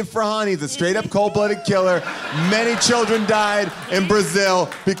is needed for Han. He's a straight-up cold-blooded killer. Many children died in Brazil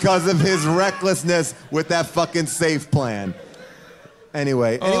because of his recklessness with that fucking safe plan.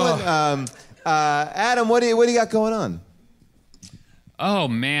 Anyway, Adam, what do you got going on? Oh,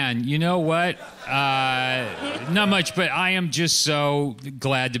 man, you know what? Not much, but I am just so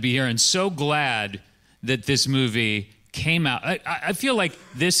glad to be here and so glad that this movie came out. I feel like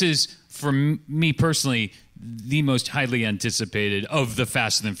this is, for me personally, the most highly anticipated of the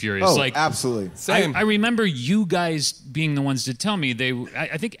Fast and the Furious. Oh, absolutely. Same. I remember you guys being the ones to tell me,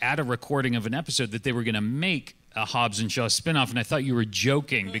 I think at a recording of an episode, that they were going to make a Hobbs and Shaw spinoff, and I thought you were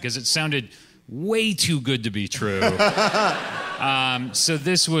joking because it sounded way too good to be true. So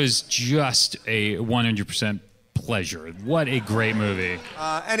this was just a 100% pleasure. What a great movie.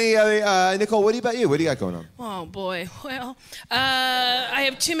 Nicole, what about you? What do you got going on? Oh, boy. Well, I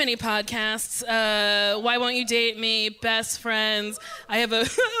have too many podcasts. Why Won't You Date Me? Best Friends. I have a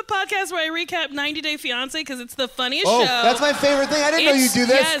podcast where I recap 90 Day Fiancé because it's the funniest show. Oh, that's my favorite thing. I didn't know you do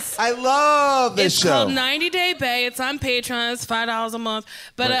this. Yes. I love this show. It's called 90 Day Bay. It's on Patreon. It's $5 a month.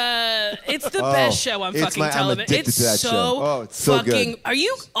 But it's the best show on fucking television. I'm addicted to that show. Oh, it's so fucking good. Are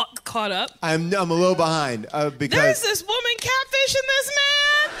you caught up? I'm a little behind because There's this woman catfishing this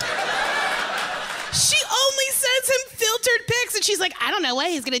man. She only sends him filtered pics, and she's like, I don't know what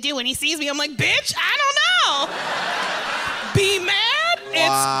he's gonna do when he sees me. I'm like, bitch, I don't know. Be mad?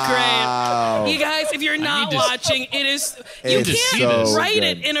 Wow. It's great. You guys, if you're not watching, it is. You It's can't so write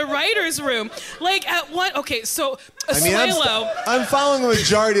good. it in a writer's room. Like at what? Okay, so Asuelo. I'm following the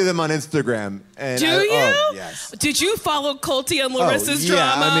majority of them on Instagram. And Do you? Oh, yes. Did you follow Colty and Larissa's yeah,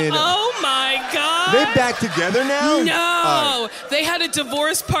 drama? I mean, oh my God. They back together now? No. They had a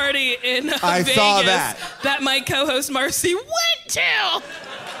divorce party in Vegas saw that. that my co-host Marcy went to.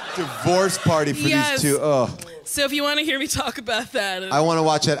 Divorce party for these two. Oh. So if you want to hear me talk about that. I want to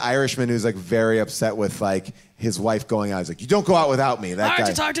watch that Irishman who's like very upset with like his wife going out. He's like, you don't go out without me. That Hard guy.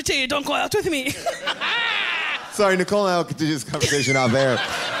 to talk to you. Don't go out with me. Sorry, Nicole and I will continue this conversation off air.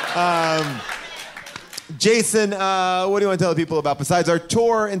 Jason, what do you want to tell the people about besides our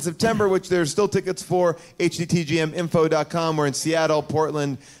tour in September, which there's still tickets for, HDTGMinfo.com. We're in Seattle,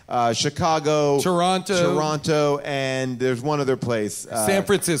 Portland, Chicago, Toronto, and there's one other place. San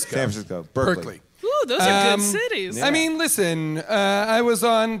Francisco. Berkeley. Ooh, those are good cities. I mean, listen, I was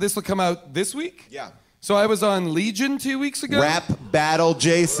on, this will come out this week? Yeah. So I was on Legion 2 weeks ago. Rap Battle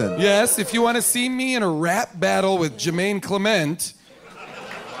Jason. Yes, if you want to see me in a rap battle with Jermaine Clement,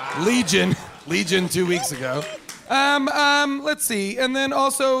 Legion 2 weeks ago. Let's see. And then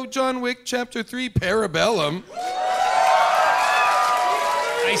also John Wick Chapter 3, Parabellum.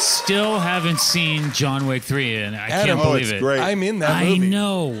 I still haven't seen John Wick 3, and I can't believe it. Great. I'm in that movie. I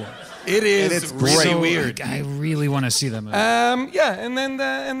know. It is it's really So, weird. like, I really want to see that movie. Yeah, and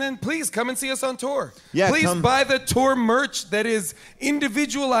then please come and see us on tour. Yeah, please come. buy the tour merch that is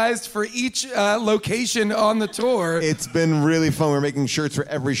individualized for each location on the tour. It's been really fun. We're making shirts for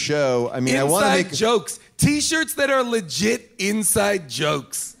every show. I mean, I want to Inside make jokes. T-shirts that are legit inside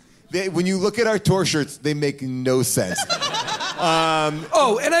jokes. when you look at our tour shirts, they make no sense.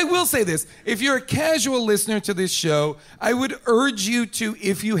 And I will say this. If you're a casual listener to this show, I would urge you to,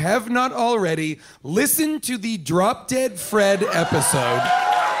 if you have not already, listen to the Drop Dead Fred episode.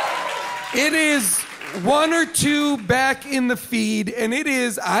 It is one or two back in the feed, and it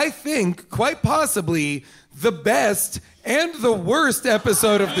is, I think, quite possibly the best and the worst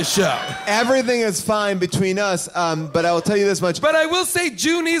episode of the show. Everything is fine between us, but I will tell you this much. But I will say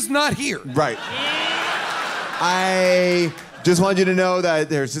June is not here. Right. I just want you to know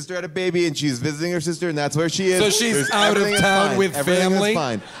that her sister had a baby and she's visiting her sister, and that's where she is. So she's out of town with family? Everything is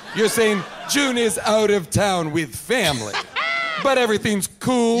fine. You're saying June is out of town with family. But everything's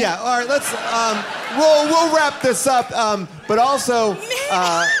cool. Yeah, all right, let's, we'll wrap this up. But also,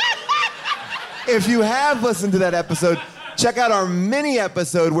 if you have listened to that episode, check out our mini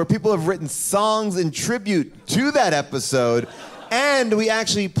episode where people have written songs in tribute to that episode. And we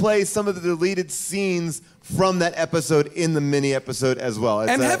actually play some of the deleted scenes from that episode in the mini episode as well.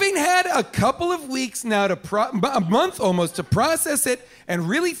 And having had a couple of weeks now, a month almost, to process it and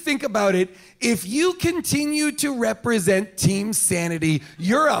really think about it, if you continue to represent Team Sanity,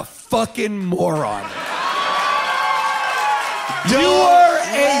 you're a fucking moron. You are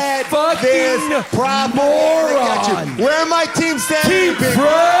a fucking moron. Where are my Team Sanity Team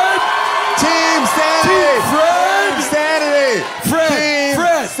Fred! Team Sanity! Team Fred! Team Sanity! Fred! Team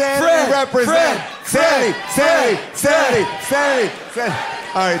Fred! Sanity Fred! represent! Fred! Sanity! Sanity! Sanity! Sanity! Sanity!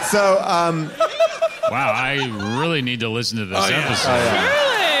 All right, so, Wow, I really need to listen to this episode.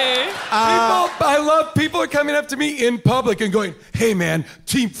 People are coming up to me in public and going, hey man,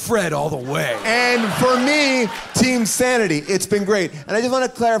 Team Fred all the way. And for me, Team Sanity. It's been great. And I just want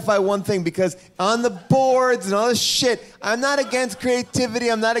to clarify one thing, because on the boards and all this shit, I'm not against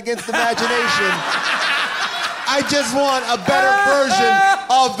creativity, I'm not against imagination. I just want a better version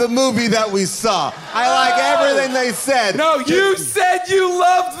of the movie that we saw. I like everything they said. No, you said you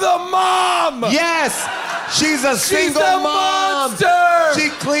loved the mom! Yes! She's a single mom! Monster! She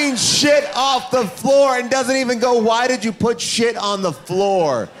cleans shit off the floor and doesn't even go, why did you put shit on the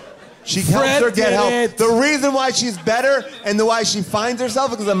floor? She helps her get help. The reason why she's better and why she finds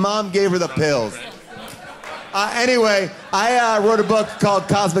herself is because the mom gave her the pills. Anyway, I wrote a book called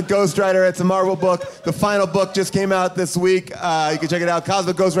Cosmic Ghost Rider. It's a Marvel book. The final book just came out this week. You can check it out.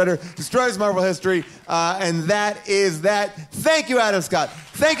 Cosmic Ghost Rider Destroys Marvel History. And that is that. Thank you, Adam Scott.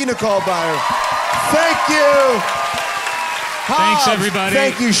 Thank you, Nicole Byer. Thank you, Hobbs. Thanks, everybody.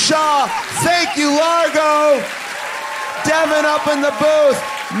 Thank you, Shaw. Thank you, Largo. Devin up in the booth.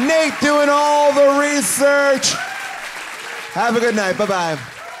 Nate doing all the research. Have a good night. Bye-bye.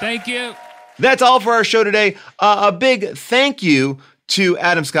 Thank you. That's all for our show today. A big thank you to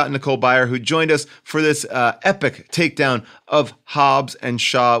Adam Scott and Nicole Byer, who joined us for this epic takedown of Hobbs and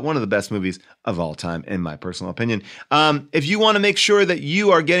Shaw, one of the best movies of all time, in my personal opinion. If you want to make sure that you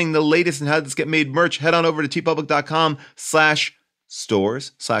are getting the latest in How This Get Made merch, head on over to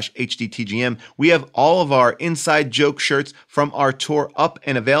tpublic.com/stores/HDTGM. We have all of our Inside Joke shirts from our tour up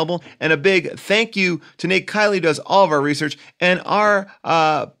and available. And a big thank you to Nate Kiley, who does all of our research, and our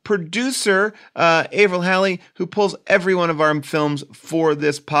producer, Avril Halley, who pulls every one of our films for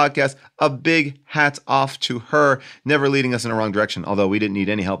this podcast. A big hats off to her, never leading us in a wrong direction, although we didn't need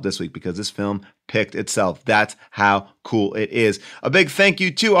any help this week because this film picked itself. That's how cool it is. A big thank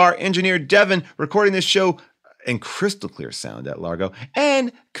you to our engineer, Devin, recording this show and crystal clear sound at Largo,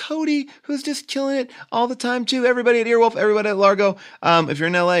 and Cody, who's just killing it all the time too. Everybody at Earwolf, everybody at Largo. If you're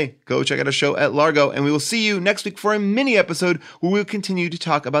in LA, go check out a show at Largo, and we will see you next week for a mini episode where we'll continue to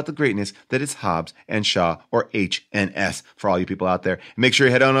talk about the greatness that is Hobbs and Shaw, or HNS, for all you people out there. And make sure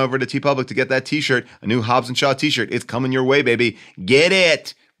you head on over to TeePublic to get that t-shirt, a new Hobbs and Shaw t-shirt. It's coming your way, baby. Get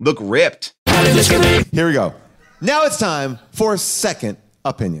it. Look ripped. Here we go. Now it's time for Second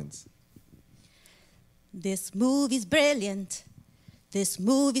Opinions. This movie's brilliant. This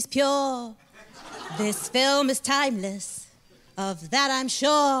movie's pure. This film is timeless. Of that I'm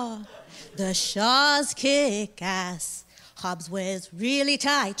sure. The Shaws kick ass. Hobbs wears really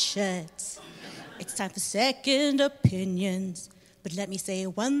tight shirts. It's time for Second Opinions. But let me say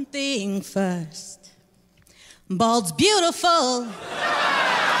one thing first. Bald's beautiful.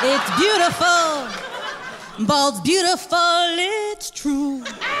 It's beautiful. Bald's beautiful. It's true.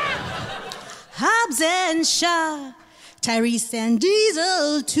 Hobbs and Shaw, Tyrese and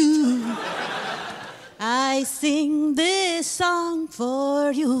Diesel too. I sing this song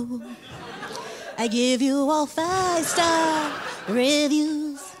for you. I give you all 5-star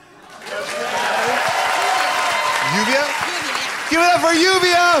reviews. Uvia? Give it up for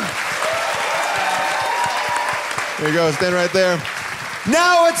Uvia! There you go, stand right there.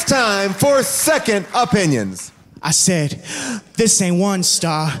 Now it's time for Second Opinions. I said, this ain't 1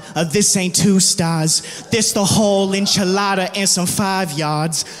 star, this ain't 2 stars. This the whole enchilada and some 5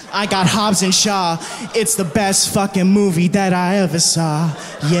 yards. I got Hobbs and Shaw, it's the best fucking movie that I ever saw.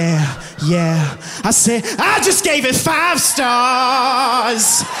 Yeah, yeah. I said, I just gave it 5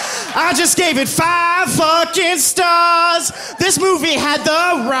 stars. I just gave it 5 fucking stars. This movie had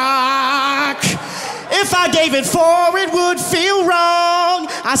The Rock. If I gave it 4, it would feel wrong.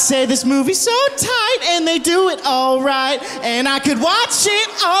 I said this movie's so tight and they do it all right. And I could watch it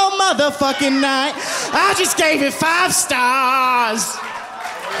all motherfucking night. I just gave it 5 stars.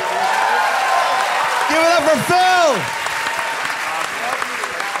 Give it up for Phil.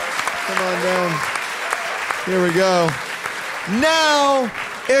 Come on down. Here we go. Now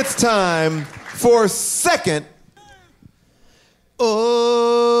it's time for second.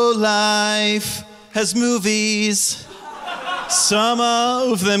 Oh, life has movies. Some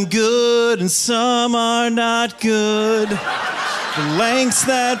of them good and some are not good. The lengths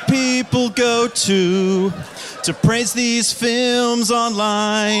that people go to praise these films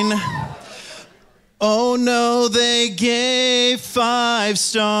online. Oh no, they gave 5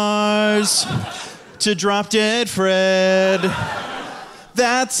 stars to Drop Dead Fred.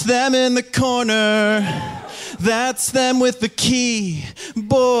 That's them in the corner. That's them with the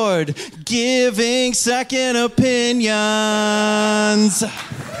keyboard giving second opinions.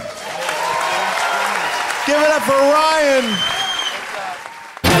 Give it up for Ryan.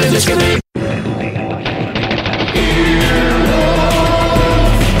 How did this get made?